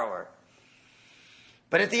is a borrower.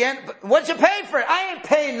 But at the end, what'd you pay for it? I ain't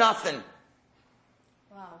paying nothing.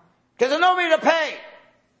 Wow. Because there's nobody to pay.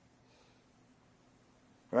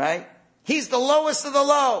 Right? He's the lowest of the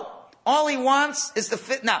low. All he wants is the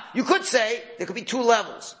fit. Now, you could say there could be 2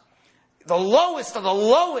 levels. The lowest of the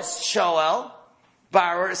lowest shoel,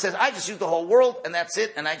 borrower, says, I just use the whole world and that's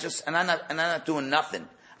it, and I'm not doing nothing.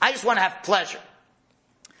 I just want to have pleasure.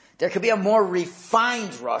 There could be a more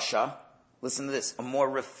refined rasha, listen to this, a more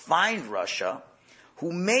refined rasha,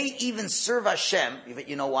 who may even serve Hashem.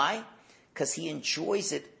 You know why? Because he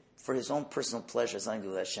enjoys it for his own personal pleasure. It's nothing to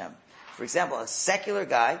do with Hashem. For example, a secular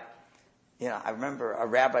guy, I remember a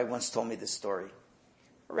rabbi once told me this story.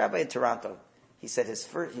 A rabbi in Toronto. He said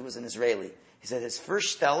he was an Israeli. He said his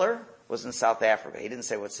first stellar was in South Africa. He didn't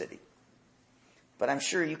say what city. But I'm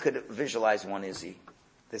sure you could visualize one Izzy.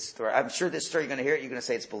 This story. I'm sure this story you're going to hear it, you're going to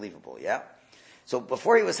say it's believable, yeah? So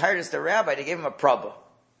before he was hired as the rabbi, they gave him a prabba.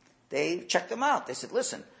 They checked him out. They said,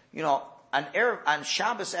 listen, on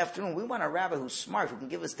Shabbos afternoon, we want a rabbi who's smart, who can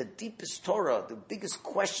give us the deepest Torah, the biggest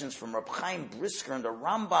questions from Rabbi Chaim Brisker and the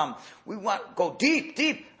Rambam. We want go deep.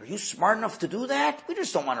 Are you smart enough to do that? We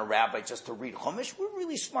just don't want a rabbi just to read Chumash. We're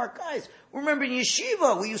really smart guys. Remember in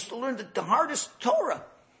yeshiva, we used to learn the hardest Torah.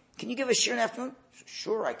 Can you give a shir in the afternoon?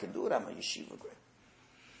 Sure, I can do it. I'm a yeshiva grade.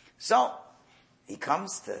 So he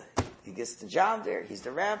gets the job there. He's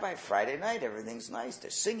the rabbi. Friday night, everything's nice.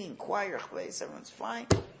 They're singing, choir, everyone's fine.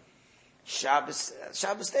 Shabbos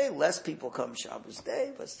day, less people come Shabbos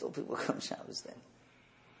day, but still people come Shabbos day.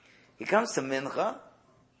 He comes to Mincha,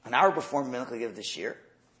 an hour before Mincha, give the shir.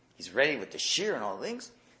 He's ready with the shir and all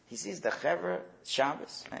things. He sees the Chevra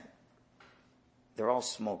Shabbos, right? They're all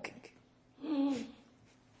smoking.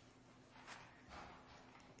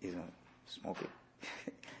 Smoking.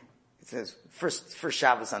 It says, first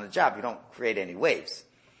Shabbos on the job, you don't create any waves.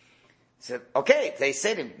 He said, okay, they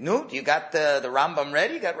said to him, no, you got the Rambam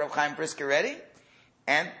ready, you got Rabbi Chaim Brisker ready,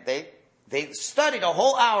 and they studied a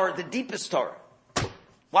whole hour, the deepest Torah,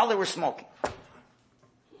 while they were smoking.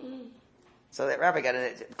 So that rabbi got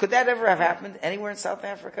it. Could that ever have happened anywhere in South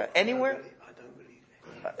Africa? Anywhere? I don't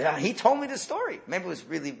believe it. He told me the story. Maybe it was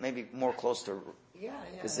maybe more close to... Yeah.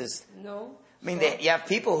 No. I mean, you have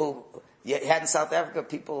people who... You had in South Africa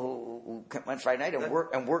people who went Friday night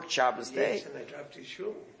and worked Shabbos day. Yes, and they drive to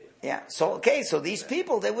shul. Yeah. So these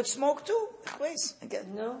people, they would smoke too.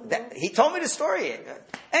 No. He told me the story.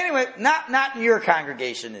 Anyway, not in your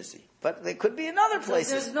congregation, is he? But they could be in other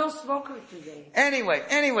places. There's no smoker today.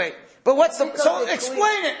 Anyway. But so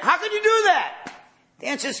explain it. How could you do that? The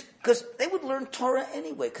answer is because they would learn Torah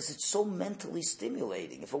anyway, because it's so mentally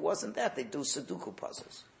stimulating. If it wasn't that, they'd do Sudoku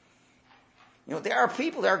puzzles. There are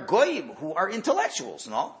people, there are goyim who are intellectuals,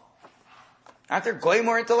 no? Aren't there goyim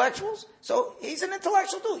who are intellectuals? So he's an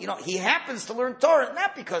intellectual too. He happens to learn Torah,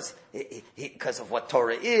 not because of what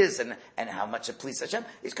Torah is and how much it pleases Hashem.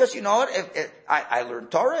 It's because, I learn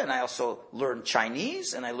Torah and I also learn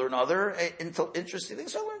Chinese and I learn other interesting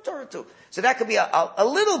things. So I learn Torah too. So that could be a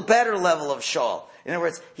little better level of shul. In other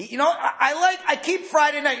words, I keep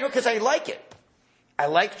Friday night, because I like it. I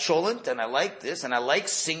like cholent and I like this and I like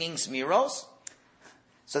singing Smiros.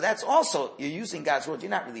 So that's also, you're using God's word, you're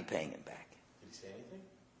not really paying him back. Did he say anything?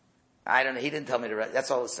 I don't know, he didn't tell me to write, that's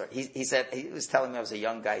all the story. He said, he was telling me I was a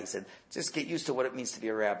young guy, he said, just get used to what it means to be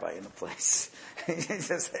a rabbi in a place.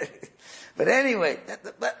 But anyway,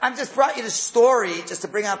 I just brought you the story just to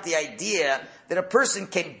bring out the idea that a person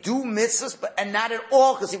can do mitzvahs, and not at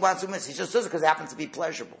all because he wants to do mitzvahs. He just does it because it happens to be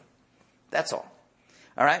pleasurable. That's all.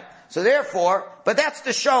 Alright? So therefore, but that's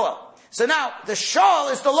the shoal. So now, the shoal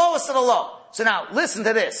is the lowest of the low. So now, listen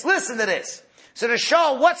to this. So the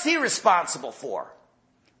shoal, what's he responsible for?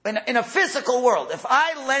 In a physical world, if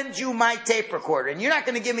I lend you my tape recorder and you're not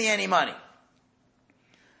going to give me any money,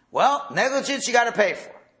 well, negligence you got to pay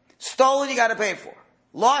for. Stolen you got to pay for.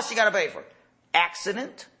 Loss you got to pay for.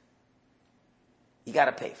 Accident you got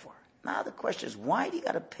to pay for. Now the question is, why do you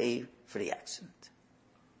got to pay for the accident?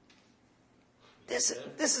 This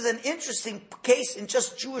is an interesting case in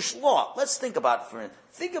just Jewish law. Let's think about it for a minute.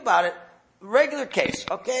 Think about it. Regular case,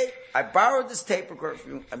 okay? I borrowed this tape recorder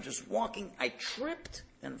from you. I'm just walking. I tripped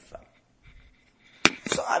and fell.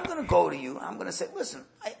 So I'm going to go to you. I'm going to say, listen,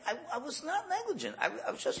 I was not negligent. I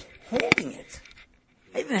was just holding it.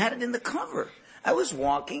 I even had it in the cover. I was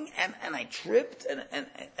walking and I tripped and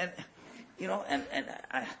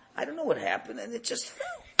I don't know what happened and it just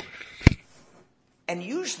fell. And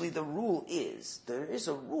usually the rule is, there is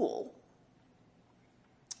a rule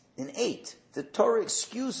in 8. The Torah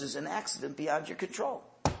excuses an accident beyond your control.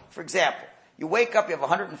 For example, you wake up, you have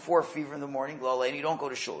 104 fever in the morning, Lola, and you don't go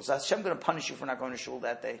to shul. Is Hashem going to punish you for not going to shul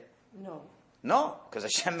that day? No, because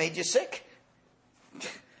Hashem made you sick.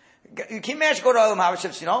 You can imagine go to Olam Haba,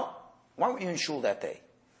 says, why weren't you in shul that day?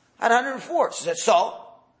 I had 104. She said, so?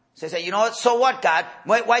 So I said, you know what, so what, God?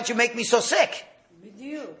 Why'd you make me so sick? With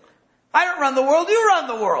you. I don't run the world, you run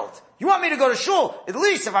the world. You want me to go to shul? At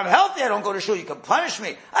least if I'm healthy, I don't go to shul. You can punish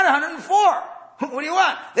me. I had 104. What do you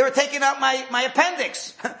want? They were taking out my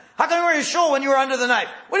appendix. How come you were in shul when you were under the knife?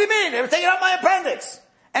 What do you mean? They were taking out my appendix.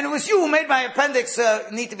 And it was you who made my appendix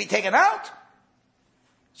need to be taken out?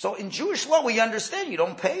 So in Jewish law, we understand you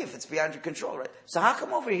don't pay if it's beyond your control, right? So how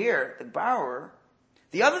come over here, the borrower,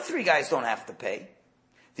 the other 3 guys don't have to pay?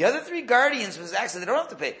 The other 3 guardians of his accident, they don't have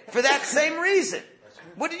to pay. For that same reason.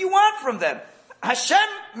 What do you want from them? Hashem,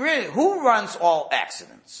 really, who runs all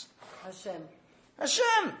accidents?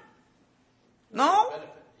 Hashem. No?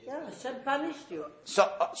 Yeah, Hashem punished you. So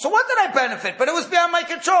what did I benefit? But it was beyond my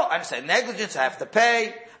control. I'm saying negligence, I have to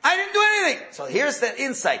pay. I didn't do anything. So here's the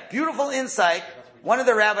insight. Beautiful insight. One of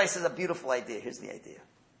the rabbis says a beautiful idea. Here's the idea.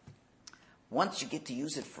 once you get to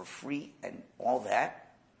use it for free and all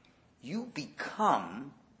that, you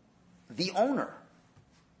become the owner.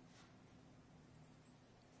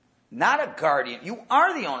 Not a guardian. You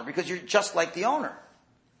are the owner because you're just like the owner.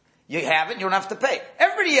 You have it, you don't have to pay.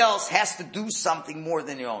 Everybody else has to do something more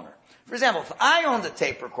than the owner. For example, if I own the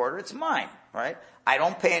tape recorder, it's mine, right? I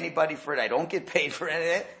don't pay anybody for it. I don't get paid for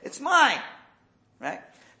it. It's mine, right?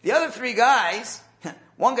 The other three guys,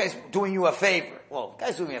 one guy's doing you a favor. Well, the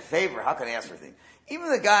guy's doing me a favor. How can I ask for things? Even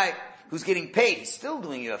the guy who's getting paid, he's still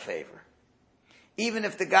doing you a favor. Even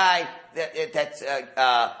if the guy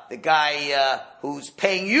who's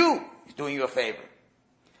paying you is doing you a favor.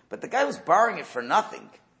 But the guy who's borrowing it for nothing,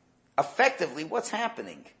 effectively, what's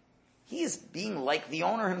happening? He is being like the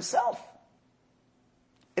owner himself.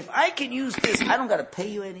 If I can use this, I don't got to pay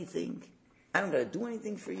you anything. I don't got to do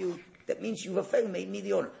anything for you. That means you've effectively made me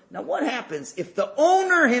the owner. Now what happens if the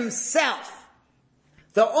owner himself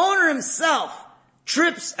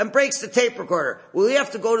trips and breaks the tape recorder? Will he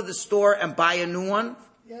have to go to the store and buy a new one?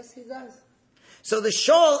 Yes, he does. So the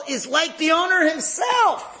shoal is like the owner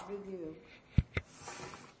himself.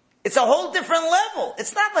 It's a whole different level.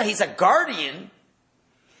 It's not that he's a guardian.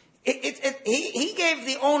 He gave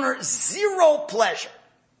the owner zero pleasure.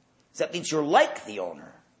 So that means you're like the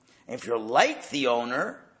owner. And if you're like the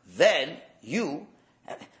owner, then if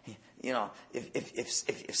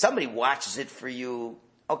somebody watches it for you,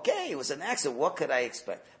 okay, it was an accident, what could I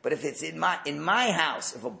expect? But if it's in my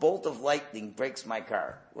house, if a bolt of lightning breaks my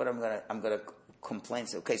car, I'm gonna complain,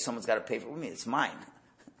 say, okay, someone's gotta pay for it with me, it's mine.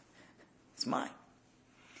 It's mine.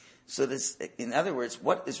 So this, in other words,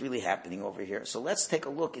 what is really happening over here? So let's take a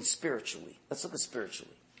look spiritually. Let's look at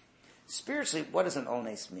spiritually. Spiritually, what does an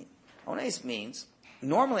ones mean? Ones means,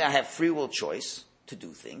 normally I have free will choice to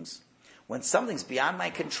do things. When something's beyond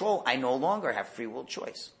my control, I no longer have free will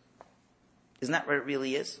choice. Isn't that what it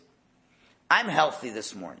really is? I'm healthy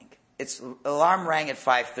this morning. Alarm rang at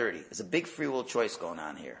 5:30. There's a big free will choice going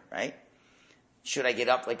on here, right? Should I get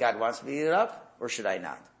up like God wants me to get up, or should I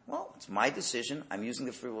not? Well, it's my decision. I'm using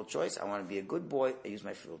the free will choice. I want to be a good boy. I use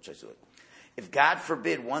my free will choice to do it. If God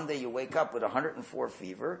forbid one day you wake up with 104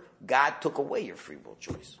 fever, God took away your free will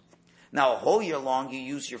choice. Now, a whole year long, you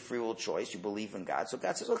use your free will choice. You believe in God. So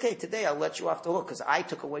God says, okay, today I'll let you off the hook because I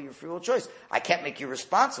took away your free will choice. I can't make you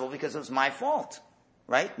responsible because it was my fault.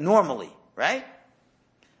 Right? Normally. Right?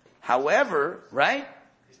 However, right?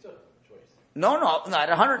 You still have a choice. No, at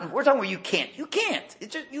 100. We're talking where you can't. You can't.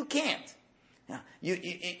 You can't.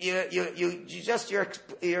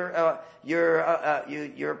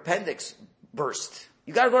 Your appendix burst.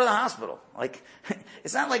 You got to go to the hospital. Like,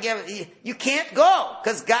 it's not like you can't go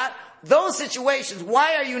because God. Those situations,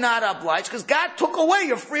 why are you not obliged? Because God took away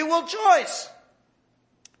your free will choice.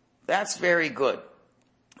 That's very good.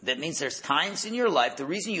 That means there's times in your life, the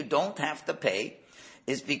reason you don't have to pay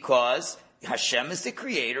is because Hashem is the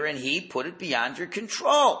creator and He put it beyond your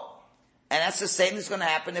control. And that's the same that's going to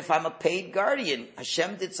happen if I'm a paid guardian.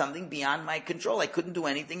 Hashem did something beyond my control. I couldn't do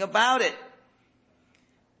anything about it.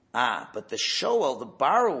 But the shoel, the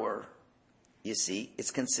borrower, you see, it's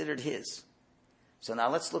considered his. So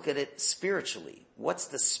now let's look at it spiritually. What's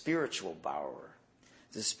the spiritual borrower?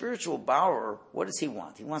 The spiritual borrower, what does he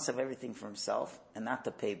want? He wants to have everything for himself and not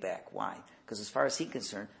to pay back. Why? Because as far as he's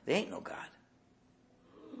concerned, there ain't no God.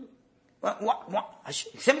 What?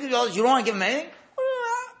 $70, you don't want to give him anything?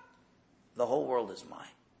 The whole world is mine.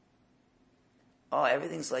 Oh,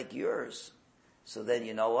 everything's like yours. So then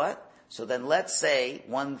you know what? So then let's say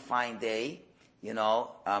one fine day, you're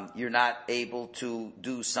not able to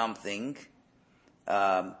do something.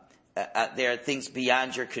 There are things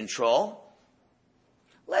beyond your control.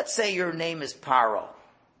 Let's say your name is Paro.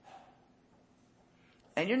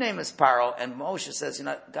 And your name is Paro, and Moshe says,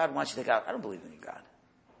 God wants you to take out. I don't believe in you, God.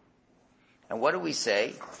 And what do we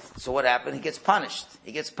say? So what happened? He gets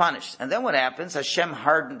punished. And then what happens? Hashem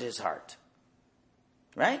hardened his heart.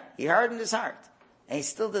 Right? He hardened his heart. And he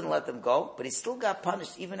still didn't let them go, but he still got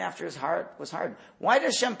punished even after his heart was hardened. Why did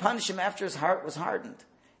Hashem punish him after his heart was hardened?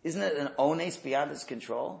 Isn't it an ones beyond his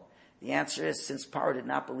control? The answer is, since Paro did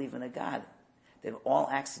not believe in a God, then all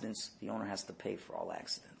accidents, the owner has to pay for all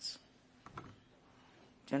accidents. Do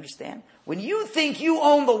you understand? When you think you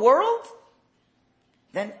own the world,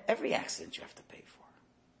 then every accident you have to pay for.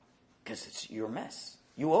 Because it's your mess.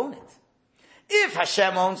 You own it. If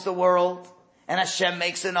Hashem owns the world, and Hashem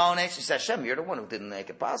makes an ones, you say, Hashem, you're the one who didn't make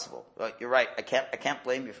it possible. Well, you're right. I can't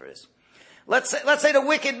blame you for this. Let's say the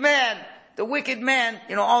wicked man,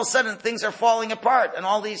 all of a sudden things are falling apart and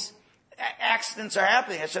all these accidents are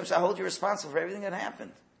happening. Hashem says, I hold you responsible for everything that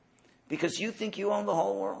happened. Because you think you own the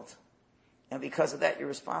whole world. And because of that, you're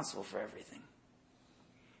responsible for everything.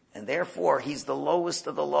 And therefore, he's the lowest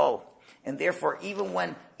of the low. And therefore,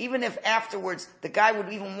 even if afterwards the guy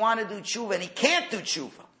would even want to do tshuva and he can't do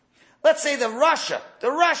tshuva. Let's say the Russia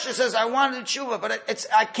says, I want to do tshuva, but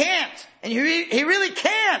I can't. And he really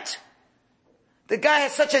can't. The guy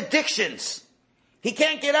has such addictions. He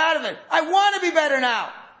can't get out of it. I want to be better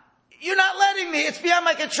now. You're not letting me. It's beyond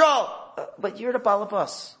my control. But you're the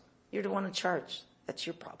balabas. You're the one in charge. That's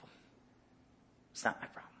your problem. It's not my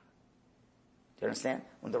problem. Do you understand?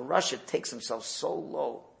 When the Russia takes himself so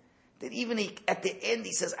low that even at the end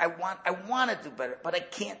he says, I want to do better, but I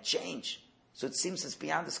can't change. So it seems it's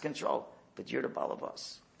beyond his control. But you're the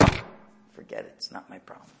balabas. Forget it. It's not my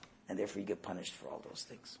problem. And therefore you get punished for all those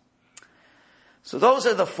things. So those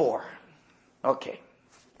are the 4. Okay.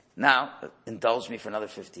 Now, indulge me for another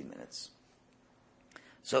 15 minutes.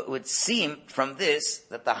 So it would seem from this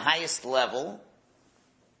that the highest level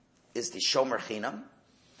is the Shomer Chinam,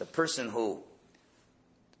 the person who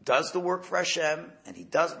does the work for Hashem, and he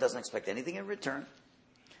doesn't expect anything in return.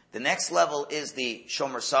 The next level is the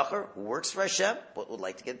Shomer Sachar, who works for Hashem, but would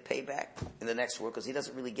like to get payback in the next world, because he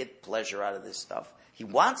doesn't really get pleasure out of this stuff. He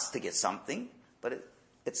wants to get something, but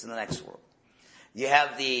it's in the next world. You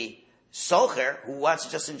have the Socher, who wants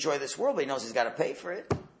to just enjoy this world, but he knows he's got to pay for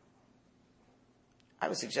it. I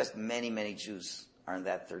would suggest many, many Jews are in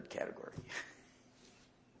that third category.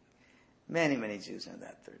 Many, many Jews are in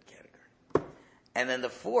that third category. And then the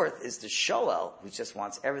 4th is the Shoel, who just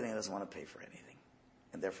wants everything and doesn't want to pay for anything.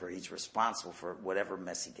 And therefore he's responsible for whatever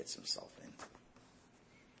mess he gets himself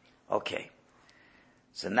in. Okay.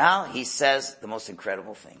 So now he says the most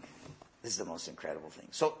incredible thing. This is the most incredible thing.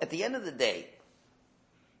 So at the end of the day,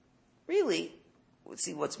 really,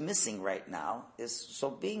 see what's missing right now is, so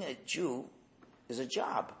being a Jew is a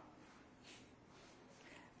job.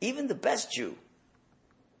 Even the best Jew,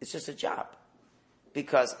 it's just a job.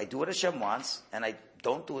 Because I do what Hashem wants, and I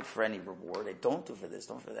don't do it for any reward. I don't do it for this,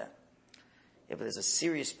 don't for that. Yeah, but there's a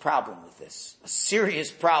serious problem with this. A serious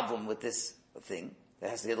problem with this thing that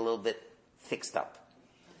has to get a little bit fixed up.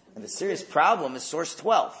 And the serious problem is source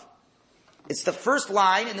 12. It's the first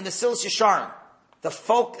line in the Mesilas Yesharim.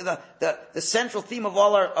 The central theme of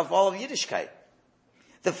all of Yiddishkeit.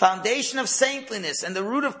 The foundation of saintliness and the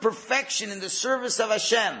root of perfection in the service of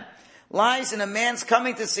Hashem lies in a man's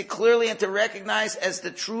coming to see clearly and to recognize as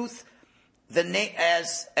the truth,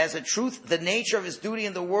 as a truth, the nature of his duty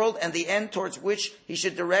in the world and the end towards which he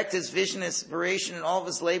should direct his vision, inspiration, and all of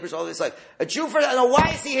his labors, all of his life. A Jew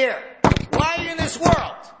why is he here? Why are you in this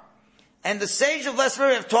world? And the sages of Lesser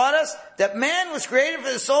have taught us that man was created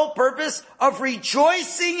for the sole purpose of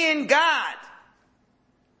rejoicing in God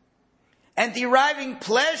and deriving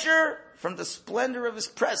pleasure from the splendor of his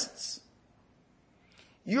presence.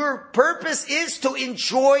 Your purpose is to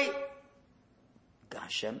enjoy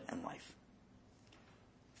Hashem and life.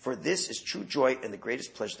 For this is true joy and the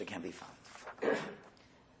greatest pleasure that can be found.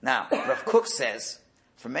 Now, Rav Kook says,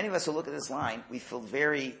 for many of us who look at this line, we feel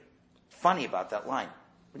very funny about that line.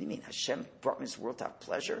 What do you mean? Hashem brought me this world to have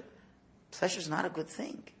pleasure? Pleasure's not a good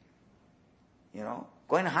thing. You know?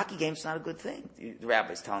 Going to hockey games is not a good thing. The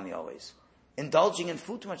rabbis tell me always. Indulging in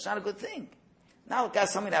food too much is not a good thing. Now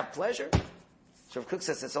God's telling me to have pleasure. So Rav Kook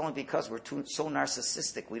says it's only because we're so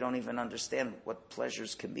narcissistic we don't even understand what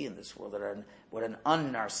pleasures can be in this world, what an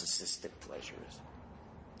unnarcissistic pleasure is.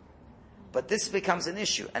 But this becomes an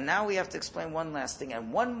issue. And now we have to explain one last thing.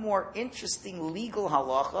 And one more interesting legal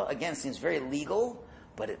halacha. Again, it seems very legal,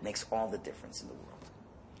 but it makes all the difference in the world.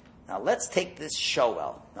 Now let's take this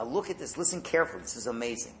shoel. Now look at this. Listen carefully. This is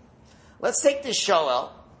amazing. Let's take this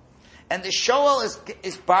shoel. And the shoel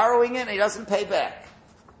is borrowing it and he doesn't pay back.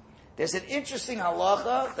 There's an interesting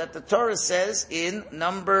halacha that the Torah says in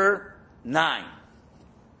number 9.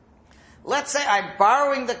 Let's say I'm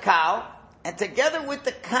borrowing the cow, and together with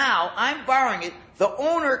the cow, I'm borrowing it. The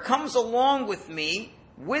owner comes along with me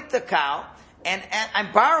with the cow, and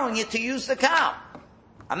I'm borrowing it to use the cow.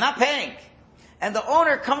 I'm not paying. And the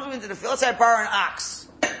owner comes into the field. Let's say I borrow an ox,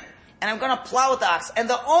 and I'm going to plow with the ox. And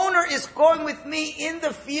the owner is going with me in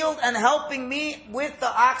the field and helping me with the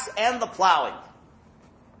ox and the plowing.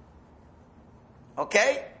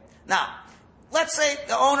 Okay? Now, let's say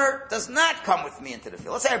the owner does not come with me into the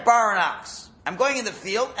field. Let's say I borrow an ox. I'm going in the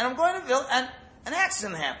field, and I'm going to the field, and an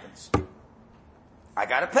accident happens. I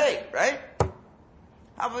gotta pay, right?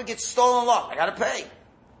 How about it gets stolen off? I gotta pay.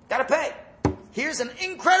 Gotta pay. Here's an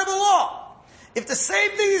incredible law. If the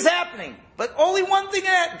same thing is happening, but only one thing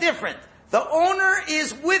different, the owner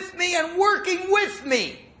is with me and working with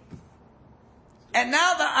me. And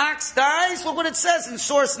now the ox dies. Look what it says in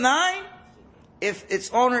source 9. If its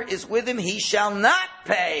owner is with him, he shall not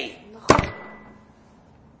pay.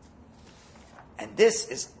 And this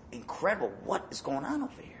is incredible. What is going on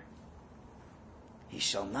over here? He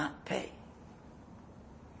shall not pay.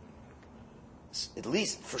 At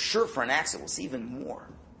least, for sure, for an accident, we'll see even more.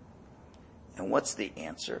 And what's the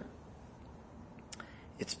answer?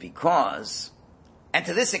 It's because, and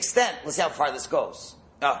to this extent, let's see how far this goes.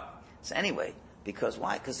 So anyway, because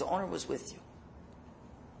why? Because the owner was with you.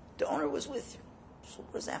 The owner was with you. So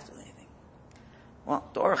what does that have to do with anything? Well,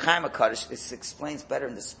 the Rabbi Chaim Cohen, this explains better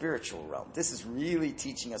in the spiritual realm. This is really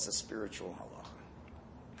teaching us a spiritual halacha.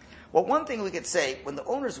 Well, one thing we could say, when the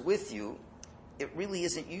owner's with you, it really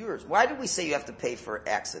isn't yours. Why do we say you have to pay for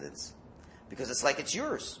accidents? Because it's like it's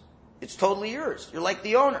yours. It's totally yours. You're like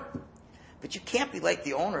the owner. But you can't be like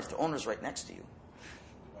the owner if the owner's right next to you.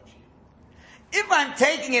 If I'm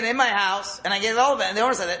taking it in my house, and I get it all of it, and the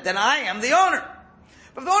owner said that, then I am the owner.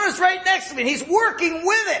 But if the owner's right next to me, and he's working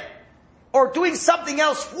with it, or doing something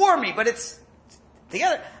else for me, but it's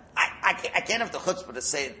together, I can't have the chutzpah to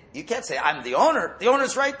say, you can't say, I'm the owner. The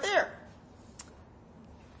owner's right there.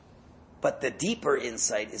 But the deeper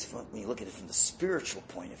insight is when you look at it from the spiritual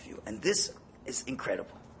point of view. And this is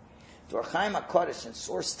incredible. The Rabbi Chaim Cohen in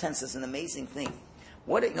source tense is an amazing thing.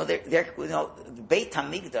 The Beit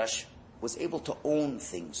HaMikdash was able to own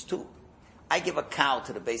things too. I give a cow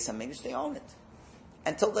to the Beit HaMikdash, they own it.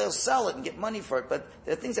 Until they'll sell it and get money for it. But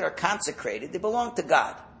there are things that are consecrated, they belong to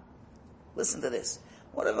God. Listen to this.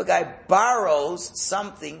 What if a guy borrows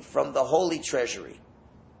something from the holy treasury?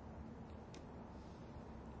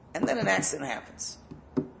 And then an accident happens.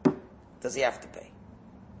 Does he have to pay?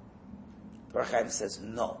 Rabbi Chaim says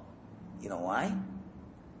no. You know why?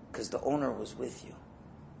 Because the owner was with you.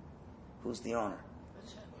 Who's the owner?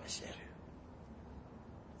 Hashem.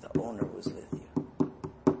 The owner was with you.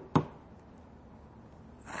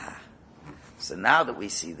 So now that we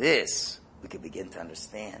see this, we can begin to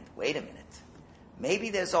understand. Wait a minute.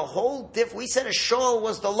 Maybe there's a whole we said a shoal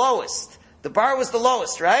was the lowest. The bar was the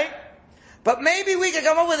lowest, right? But maybe we could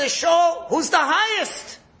come up with a shoal who's the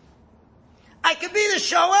highest. I could be the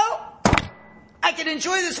shoel. I could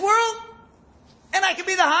enjoy this world. And I could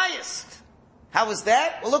be the highest. How was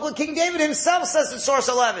that? Well, look what King David himself says in source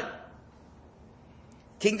 11.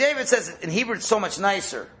 King David says it in Hebrew, it's so much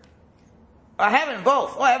nicer. I have it in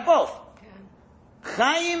both. Oh, I have both.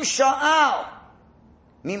 Chaim Sha'al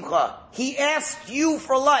Mimcha. He asked you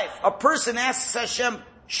for life. A person asks Hashem,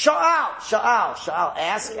 Sha'al,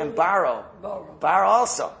 ask and borrow. Borrow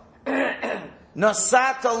also.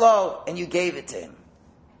 Nosat lo, and you gave it to him.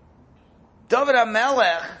 David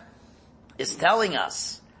HaMelech is telling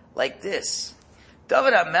us like this.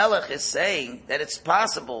 David HaMelech is saying that it's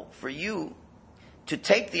possible for you to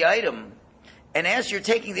take the item, and as you're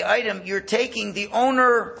taking the item, you're taking the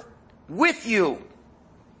owner with you.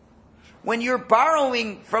 When you're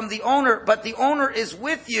borrowing from the owner, but the owner is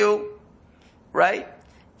with you, right?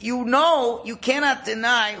 You know you cannot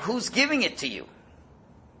deny who's giving it to you,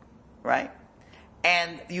 right?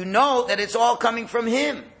 And you know that it's all coming from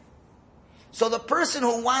him. So the person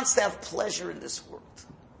who wants to have pleasure in this world,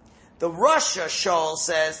 the Russia Shaul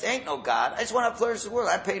says, ain't no God, I just want to have pleasure in the world.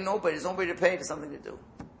 I pay nobody, there's nobody to pay, there's something to do.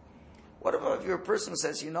 What about if you're a person who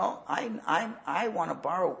says, I want to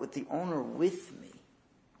borrow with the owner with me?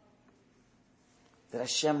 That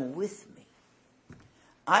Hashem with me.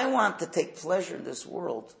 I want to take pleasure in this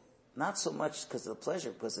world, not so much because of the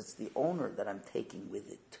pleasure, because it's the owner that I'm taking with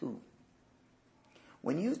it too.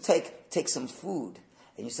 When you take some food,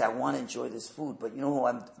 and you say, I want to enjoy this food, but you know who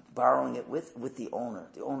I'm borrowing it with? With the owner.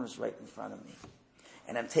 The owner's right in front of me.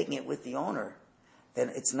 And I'm taking it with the owner. Then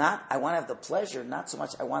it's not, I want to have the pleasure, not so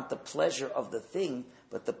much I want the pleasure of the thing,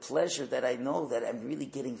 but the pleasure that I know that I'm really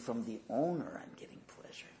getting from the owner, I'm getting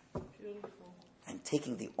pleasure. Beautiful. I'm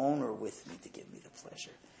taking the owner with me to give me the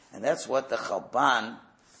pleasure. And that's what the Chalban,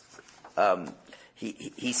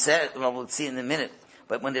 he said, well, we'll see in a minute,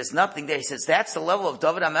 but when there's nothing there, he says, that's the level of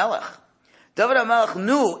David HaMelech. David HaMelech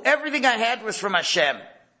knew everything I had was from Hashem.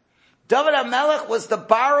 David HaMelech was the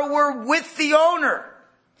borrower with the owner.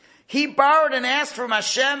 He borrowed and asked from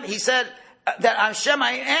Hashem. He said that Hashem,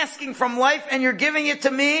 I'm asking from life and you're giving it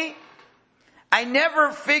to me. I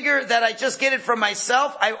never figure that I just get it from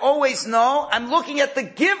myself. I always know I'm looking at the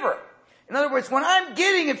giver. In other words, when I'm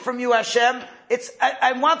getting it from you, Hashem,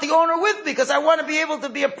 I want the owner with me because I want to be able to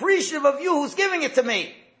be appreciative of you who's giving it to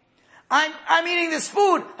me. I'm eating this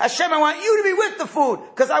food. Hashem, I want you to be with the food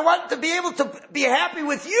because I want to be able to be happy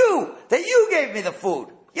with you that you gave me the food.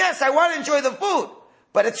 Yes, I want to enjoy the food,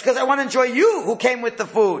 but it's because I want to enjoy you who came with the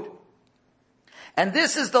food. And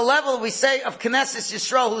this is the level we say of Knesset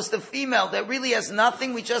Yisrael, who's the female that really has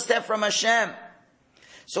nothing. We just have from Hashem.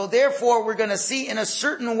 So therefore, we're going to see in a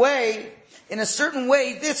certain way,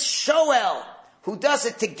 this Shoel who does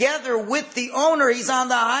it together with the owner, he's on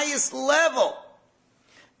the highest level.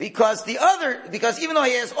 Because even though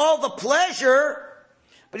he has all the pleasure,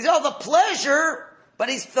 but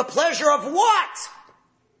he's the pleasure of what?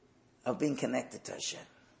 Of being connected to Hashem.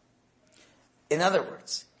 In other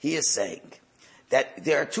words, he is saying that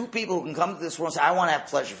there are two people who can come to this world and say, I want to have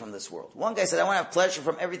pleasure from this world. One guy said, I want to have pleasure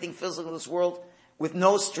from everything physical in this world with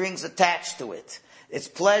no strings attached to it. It's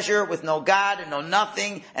pleasure with no God and no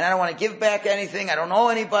nothing, and I don't want to give back anything, I don't know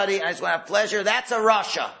anybody, I just want to have pleasure. That's a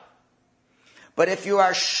Russia. But if you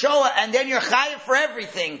are Shoah, and then you're Chayav for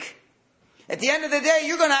everything, at the end of the day,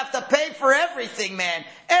 you're going to have to pay for everything, man.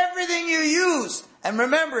 Everything you use. And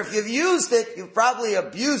remember, if you've used it, you've probably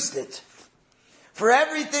abused it. For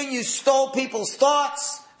everything you stole people's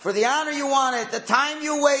thoughts, for the honor you wanted, the time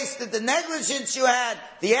you wasted, the negligence you had,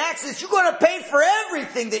 the accidents, you're going to pay for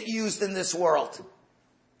everything that you used in this world.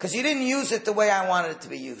 Because you didn't use it the way I wanted it to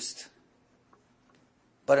be used.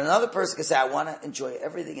 But another person can say, I want to enjoy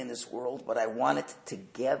everything in this world, but I want it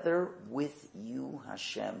together with you,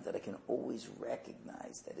 Hashem, that I can always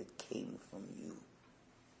recognize that it came from you.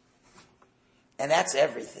 And that's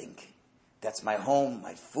everything. That's my home,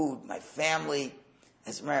 my food, my family.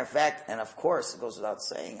 As a matter of fact, and of course, it goes without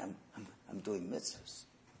saying, I'm doing mitzvahs.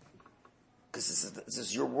 Because this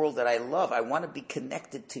is your world that I love. I want to be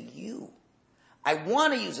connected to you. I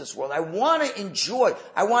want to use this world. I want to enjoy.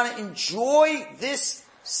 I want to enjoy this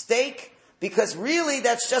steak, because really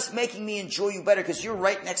that's just making me enjoy you better, because you're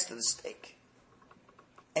right next to the steak.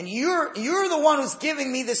 And you're the one who's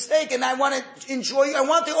giving me the steak, and I want to enjoy you. I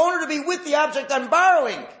want the owner to be with the object I'm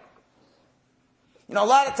borrowing. You know, a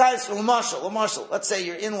lot of times, Lamashal, let's say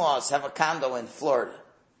your in-laws have a condo in Florida.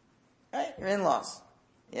 Right? Your in-laws.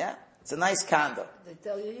 Yeah? It's a nice condo. They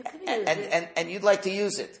tell you you can use it. And you'd like to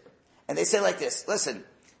use it. And they say like this, listen,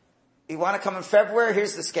 you want to come in February?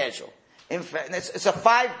 Here's the schedule. It's a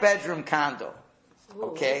 5-bedroom condo.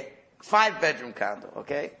 Okay? 5-bedroom condo.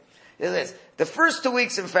 Okay? It is. The first 2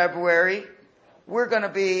 weeks in February, we're going to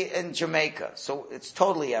be in Jamaica. So it's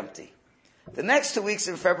totally empty. The next 2 weeks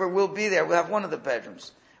in February, we'll be there. We'll have one of the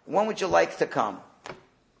bedrooms. When would you like to come?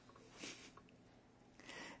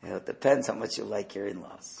 It depends how much you like your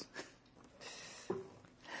in-laws.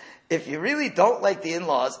 If you really don't like the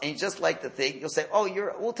in-laws and you just like the thing, you'll say,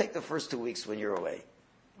 we'll take the first 2 weeks when you're away.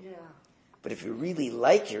 Yeah. But if you really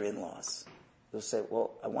like your in-laws, you'll say,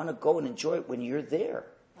 well, I want to go and enjoy it when you're there.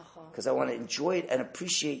 Because I want to enjoy it and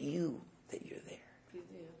appreciate you that you're there. You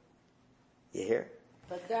do. You hear?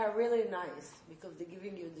 But they're really nice because they're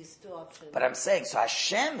giving you these two options. But I'm saying, so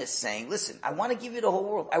Hashem is saying, listen, I want to give you the whole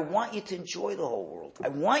world. I want you to enjoy the whole world. I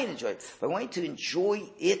want you to enjoy it. But I want you to enjoy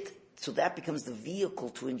it so that becomes the vehicle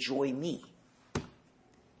to enjoy me.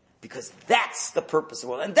 Because that's the purpose of the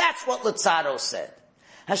world. And that's what Luzzatto said.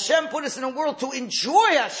 Hashem put us in a world to enjoy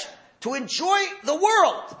Hashem, to enjoy the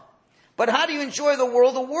world. But how do you enjoy the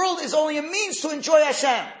world? The world is only a means to enjoy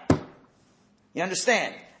Hashem. You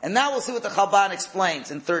understand? And now we'll see what the Chalban explains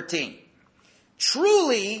in 13.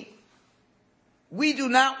 Truly, we do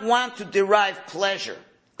not want to derive pleasure.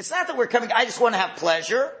 It's not that we're coming, I just want to have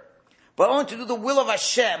pleasure, but I want to do the will of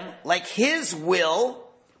Hashem, like His will,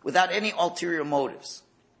 without any ulterior motives.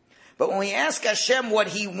 But when we ask Hashem what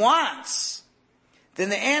He wants, then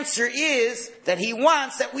the answer is that He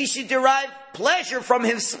wants that we should derive pleasure from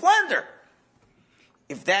His splendor.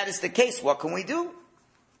 If that is the case, what can we do?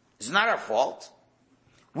 It's not our fault.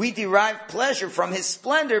 We derive pleasure from His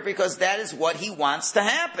splendor because that is what He wants to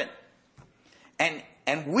happen.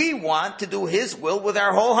 And we want to do His will with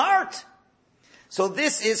our whole heart. So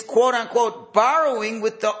this is, quote unquote, borrowing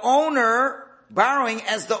with the owner, borrowing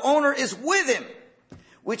as the owner is with him,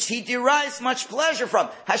 which he derives much pleasure from.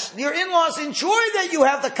 Your in-laws enjoy that you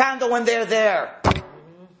have the condo when they're there.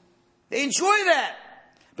 They enjoy that.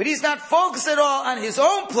 But he's not focused at all on his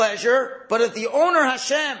own pleasure, but at the owner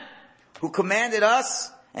Hashem, who commanded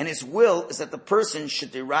us, and His will is that the person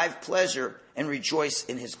should derive pleasure and rejoice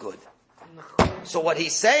in his good. So what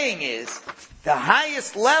he's saying is, the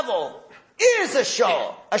highest level is a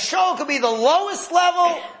shoal. A shoal could be the lowest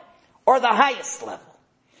level or the highest level.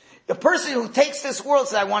 The person who takes this world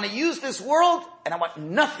says, I want to use this world and I want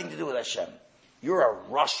nothing to do with Hashem. You're a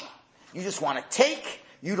Russia. You just want to take.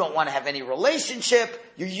 You don't want to have any relationship.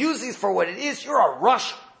 You're using it for what it is. You're a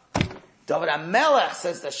Russia. David HaMelech,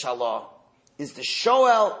 says the Shalah, is the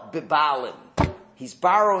Shoel Bibalin. He's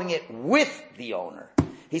borrowing it with the owner.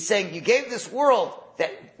 He's saying, you gave this world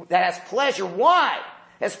that has pleasure. Why?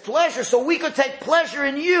 It has pleasure so we could take pleasure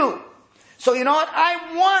in you. So you know what?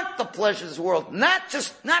 I want the pleasure of this world. Not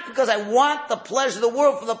because I want the pleasure of the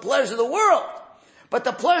world for the pleasure of the world. But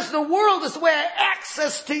the pleasure of the world is the way I have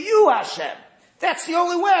access to you, Hashem. That's the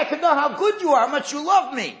only way I can know how good you are, how much you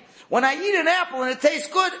love me. When I eat an apple and it tastes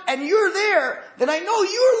good and you're there, then I know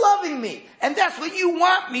you're loving me. And that's what you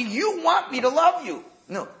want me. You want me to love you.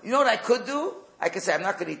 No, you know what I could do? I could say, I'm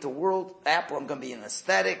not going to eat the world apple. I'm going to be an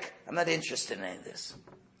aesthetic. I'm not interested in any of this.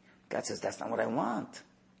 God says, that's not what I want.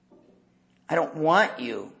 I don't want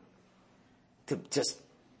you to just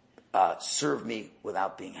serve me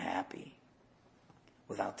without being happy,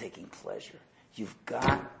 without taking pleasure. You've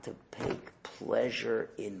got to take pleasure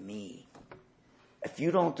in me. If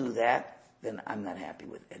you don't do that, then I'm not happy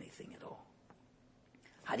with anything at all.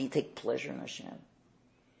 How do you take pleasure in Hashem?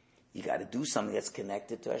 You got to do something that's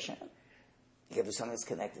connected to Hashem. You got to do something that's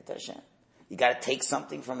connected to Hashem. You got to take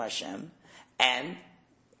something from Hashem and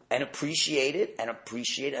appreciate it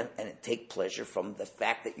and take pleasure from the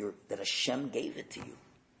fact that Hashem gave it to you.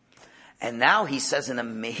 And now he says an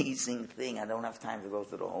amazing thing. I don't have time to go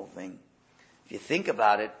through the whole thing. If you think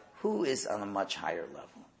about it, who is on a much higher level?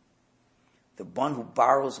 The one who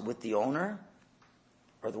borrows with the owner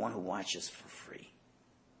or the one who watches for free?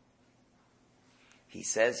 He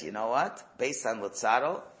says, you know what? Based on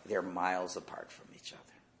Lutzaro, they're miles apart from each other.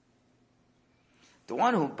 The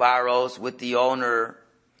one who borrows with the owner,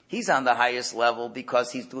 he's on the highest level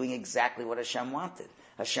because he's doing exactly what Hashem wanted.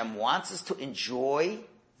 Hashem wants us to enjoy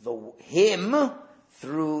Him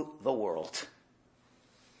through the world.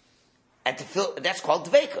 And to feel, that's called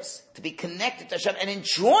dveikus, to be connected to Hashem and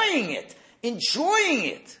enjoying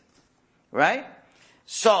it. Right?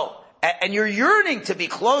 So, and you're yearning to be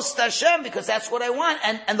close to Hashem because that's what I want.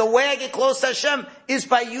 And the way I get close to Hashem is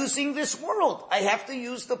by using this world. I have to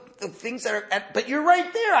use the things that are, but you're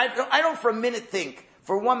right there. I don't for 1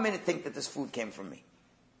 minute think that this food came from me.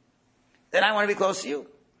 Then I want to be close to you.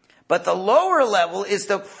 But the lower level is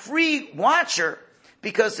the free watcher,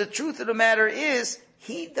 because the truth of the matter is,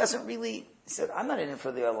 he doesn't really, he said, I'm not in it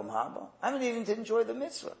for the Olam Haba. I'm not even to enjoy the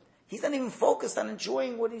mitzvah. He's not even focused on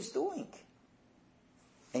enjoying what he's doing.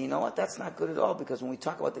 And you know what? That's not good at all, because when we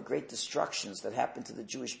talk about the great destructions that happened to the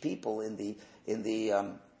Jewish people in the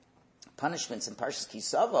punishments in Parshas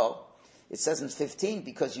Kisavo, it says in 15,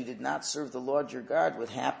 because you did not serve the Lord your God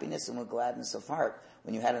with happiness and with gladness of heart,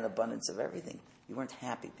 when you had an abundance of everything. You weren't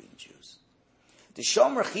happy being Jews. The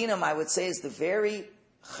Shomer Chinam, I would say, is the very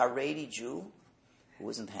Haredi Jew who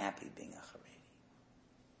isn't happy being a Haredi.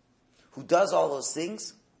 Who does all those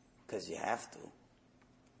things because you have to.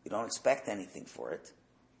 You don't expect anything for it.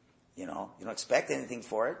 You don't expect anything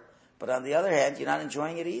for it. But on the other hand, you're not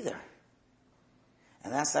enjoying it either.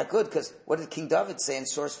 And that's not good, because what did King David say in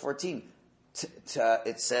source 14?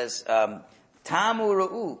 It says, Tamu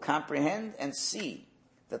Ra'u, comprehend and see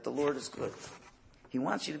that the Lord is good. He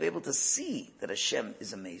wants you to be able to see that Hashem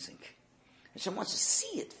is amazing. Hashem wants you to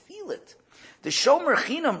see it, feel it. The Shomer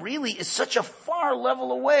Chinam really is such a far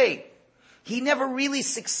level away. He never really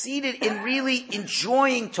succeeded in really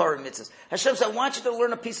enjoying Torah mitzvahs. Hashem said, I want you to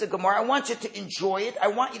learn a piece of Gemara. I want you to enjoy it. I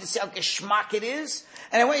want you to see how geschmack it is.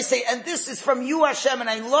 And I want you to say, and this is from you, Hashem, and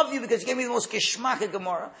I love you because you gave me the most geschmack of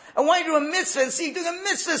Gemara. I want you to do a mitzvah and see, doing a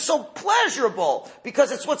mitzvah is so pleasurable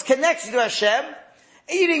because it's what's connected to Hashem.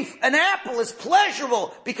 Eating an apple is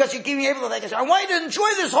pleasurable because you're being able to thank Hashem. I want you to enjoy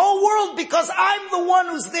this whole world because I'm the one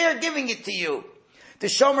who's there giving it to you. The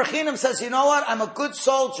Shomer Chinam says, you know what? I'm a good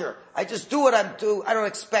soldier. I just do what I'm doing. I don't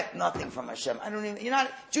expect nothing from Hashem.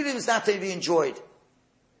 Judaism is not to be enjoyed.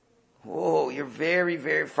 Whoa, you're very,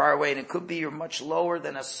 very far away. And it could be you're much lower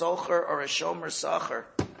than a socher or a shomer sacher.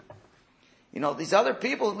 These other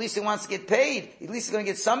people, at least he wants to get paid. At least he's going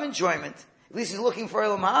to get some enjoyment. At least he's looking for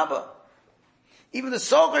Olam Haba. Even the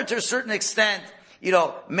socher, to a certain extent,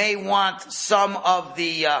 may want some of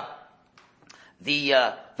the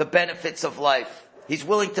benefits of life. He's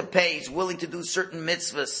willing to pay. He's willing to do certain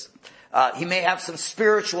mitzvahs. He may have some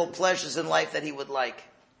spiritual pleasures in life that he would like.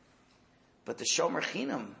 But the Shomer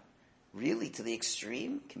Chinam, really to the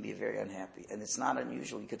extreme, can be very unhappy. And it's not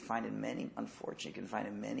unusual. You could find in many, unfortunately, you can find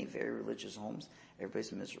in many very religious homes,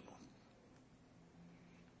 everybody's miserable.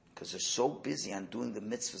 Because they're so busy on doing the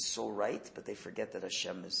mitzvahs so right, but they forget that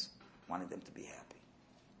Hashem is wanting them to be happy.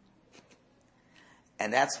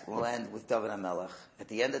 And we'll end with David HaMelech. At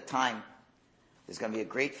the end of time, there's going to be a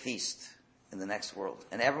great feast in the next world.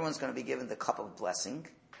 And everyone's going to be given the cup of blessing.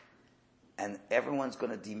 And everyone's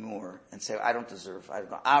going to demur and say, I don't deserve.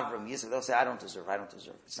 Avram, Yisrael, they'll say, I don't deserve.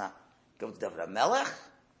 It's not. Go to David HaMelech.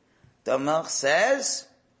 David HaMelech says,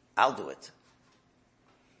 I'll do it.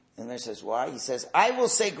 And then he says, why? He says, I will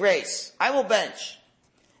say grace. I will bench.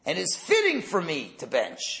 And it's fitting for me to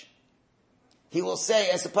bench. He will say,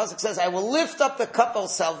 as the pasuk says, I will lift up the cup of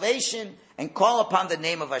salvation and call upon the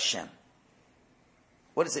name of Hashem.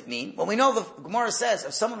 What does it mean? Well, we know the Gemara says,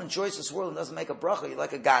 if someone enjoys this world and doesn't make a bracha, you're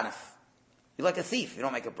like a ganef. You're like a thief. You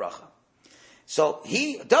don't make a bracha. So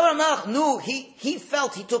David HaMelech knew, he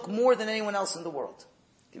felt he took more than anyone else in the world.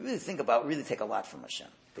 If you really think about it, really take a lot from Hashem.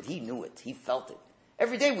 But he knew it. He felt it.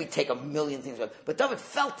 Every day we take a million things. But David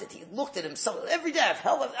felt it. He looked at himself. Every day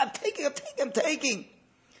I'm taking.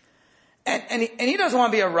 And he doesn't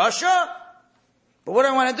want to be a Russia. But what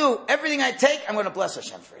I want to do, everything I take, I'm going to bless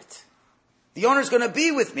Hashem for it. The owner's going to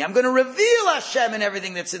be with me. I'm going to reveal Hashem in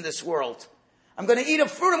everything that's in this world. I'm going to eat a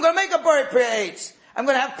fruit. I'm going to make a bari praise. I'm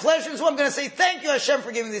going to have pleasures. I'm going to say, thank you, Hashem,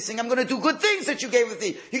 for giving this thing. I'm going to do good things that you gave with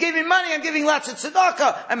me. You gave me money. I'm giving lots of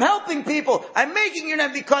tzedakah. I'm helping people. I'm making your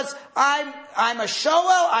name because I'm a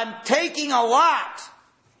shoel. I'm taking a lot.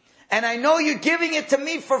 And I know you're giving it to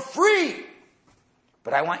me for free.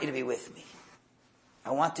 But I want you to be with me.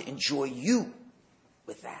 I want to enjoy you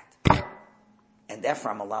with that. And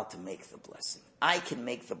therefore I'm allowed to make the blessing. I can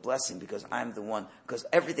make the blessing because I'm the one, because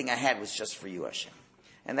everything I had was just for you, Hashem.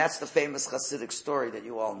 And that's the famous Hasidic story that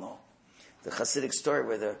you all know. The Hasidic story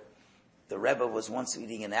where the Rebbe was once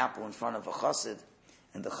eating an apple in front of a Chassid,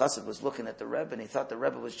 and the Chassid was looking at the Rebbe, and he thought the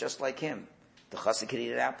Rebbe was just like him. The Chassid can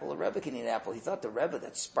eat an apple, the Rebbe can eat an apple. He thought the Rebbe,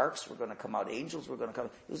 that sparks were going to come out, angels were going to come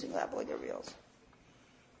out. He was eating an apple like everybody else.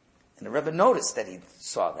 And the Rebbe noticed that he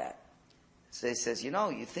saw that. So he says,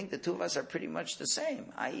 you think the two of us are pretty much the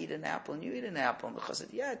same. I eat an apple and you eat an apple. And the Chassid said,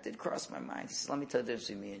 yeah, it did cross my mind. He says, let me tell you the difference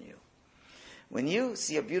between me and you. When you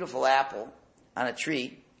see a beautiful apple on a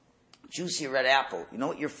tree, juicy red apple, you know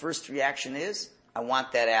what your first reaction is? I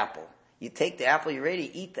want that apple. You take the apple, you're ready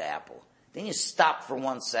to eat the apple. Then you stop for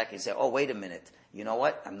 1 second and say, oh, wait a minute. You know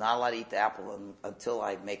what? I'm not allowed to eat the apple until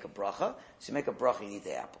I make a bracha. So you make a bracha and eat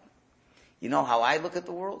the apple. You know how I look at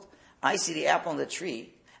the world? I see the apple on the tree,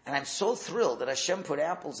 and I'm so thrilled that Hashem put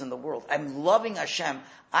apples in the world. I'm loving Hashem.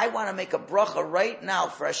 I want to make a bracha right now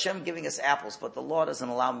for Hashem giving us apples, but the law doesn't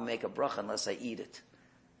allow me to make a bracha unless I eat it.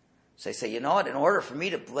 So I say, you know what? In order for me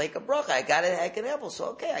to make a bracha, I got to have an apple. So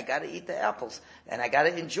okay, I got to eat the apples, and I got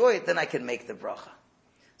to enjoy it. Then I can make the bracha.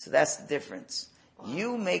 So that's the difference.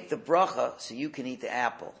 You make the bracha so you can eat the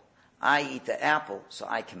apple. I eat the apple so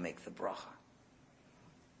I can make the bracha.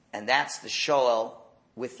 And that's the shoel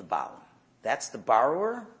with the baal. That's the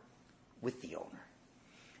borrower with the owner.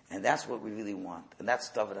 And that's what we really want. And that's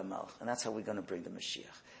David HaMelech. And that's how we're going to bring the Mashiach.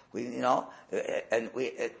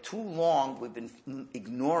 Too long we've been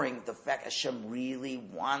ignoring the fact Hashem really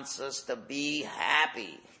wants us to be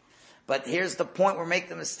happy. But here's the point, we're making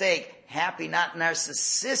the mistake. Happy, not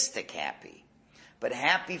narcissistic happy, but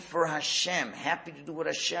happy for Hashem. Happy to do what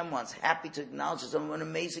Hashem wants. Happy to acknowledge there's an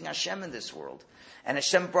amazing Hashem in this world. And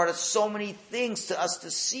Hashem brought us so many things to us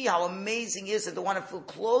to see how amazing it is and to want to feel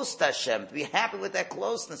close to Hashem, to be happy with that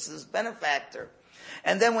closeness, this benefactor.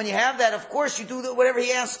 And then when you have that, of course, you do whatever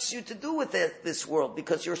He asks you to do with this world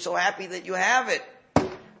because you're so happy that you have it.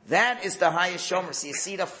 That is the highest Shomer. So you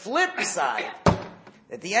see the flip side.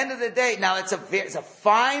 At the end of the day, now it's a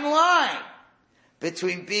fine line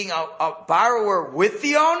between being a borrower with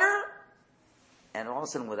the owner and all of a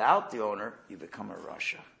sudden without the owner, you become a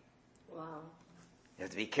Russia. Wow. You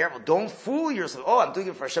have to be careful. Don't fool yourself. Oh, I'm doing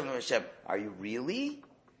it for Hashem. Are you really?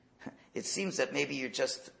 It seems that maybe you're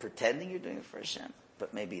just pretending you're doing it for Hashem,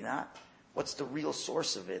 but maybe not. What's the real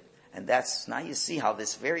source of it? And now you see how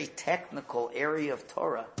this very technical area of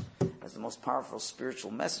Torah has the most powerful spiritual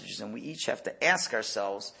messages, and we each have to ask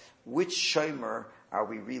ourselves, which Shomer are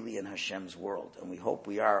we really in Hashem's world? And we hope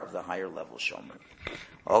we are of the higher level Shomer.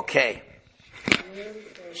 Okay.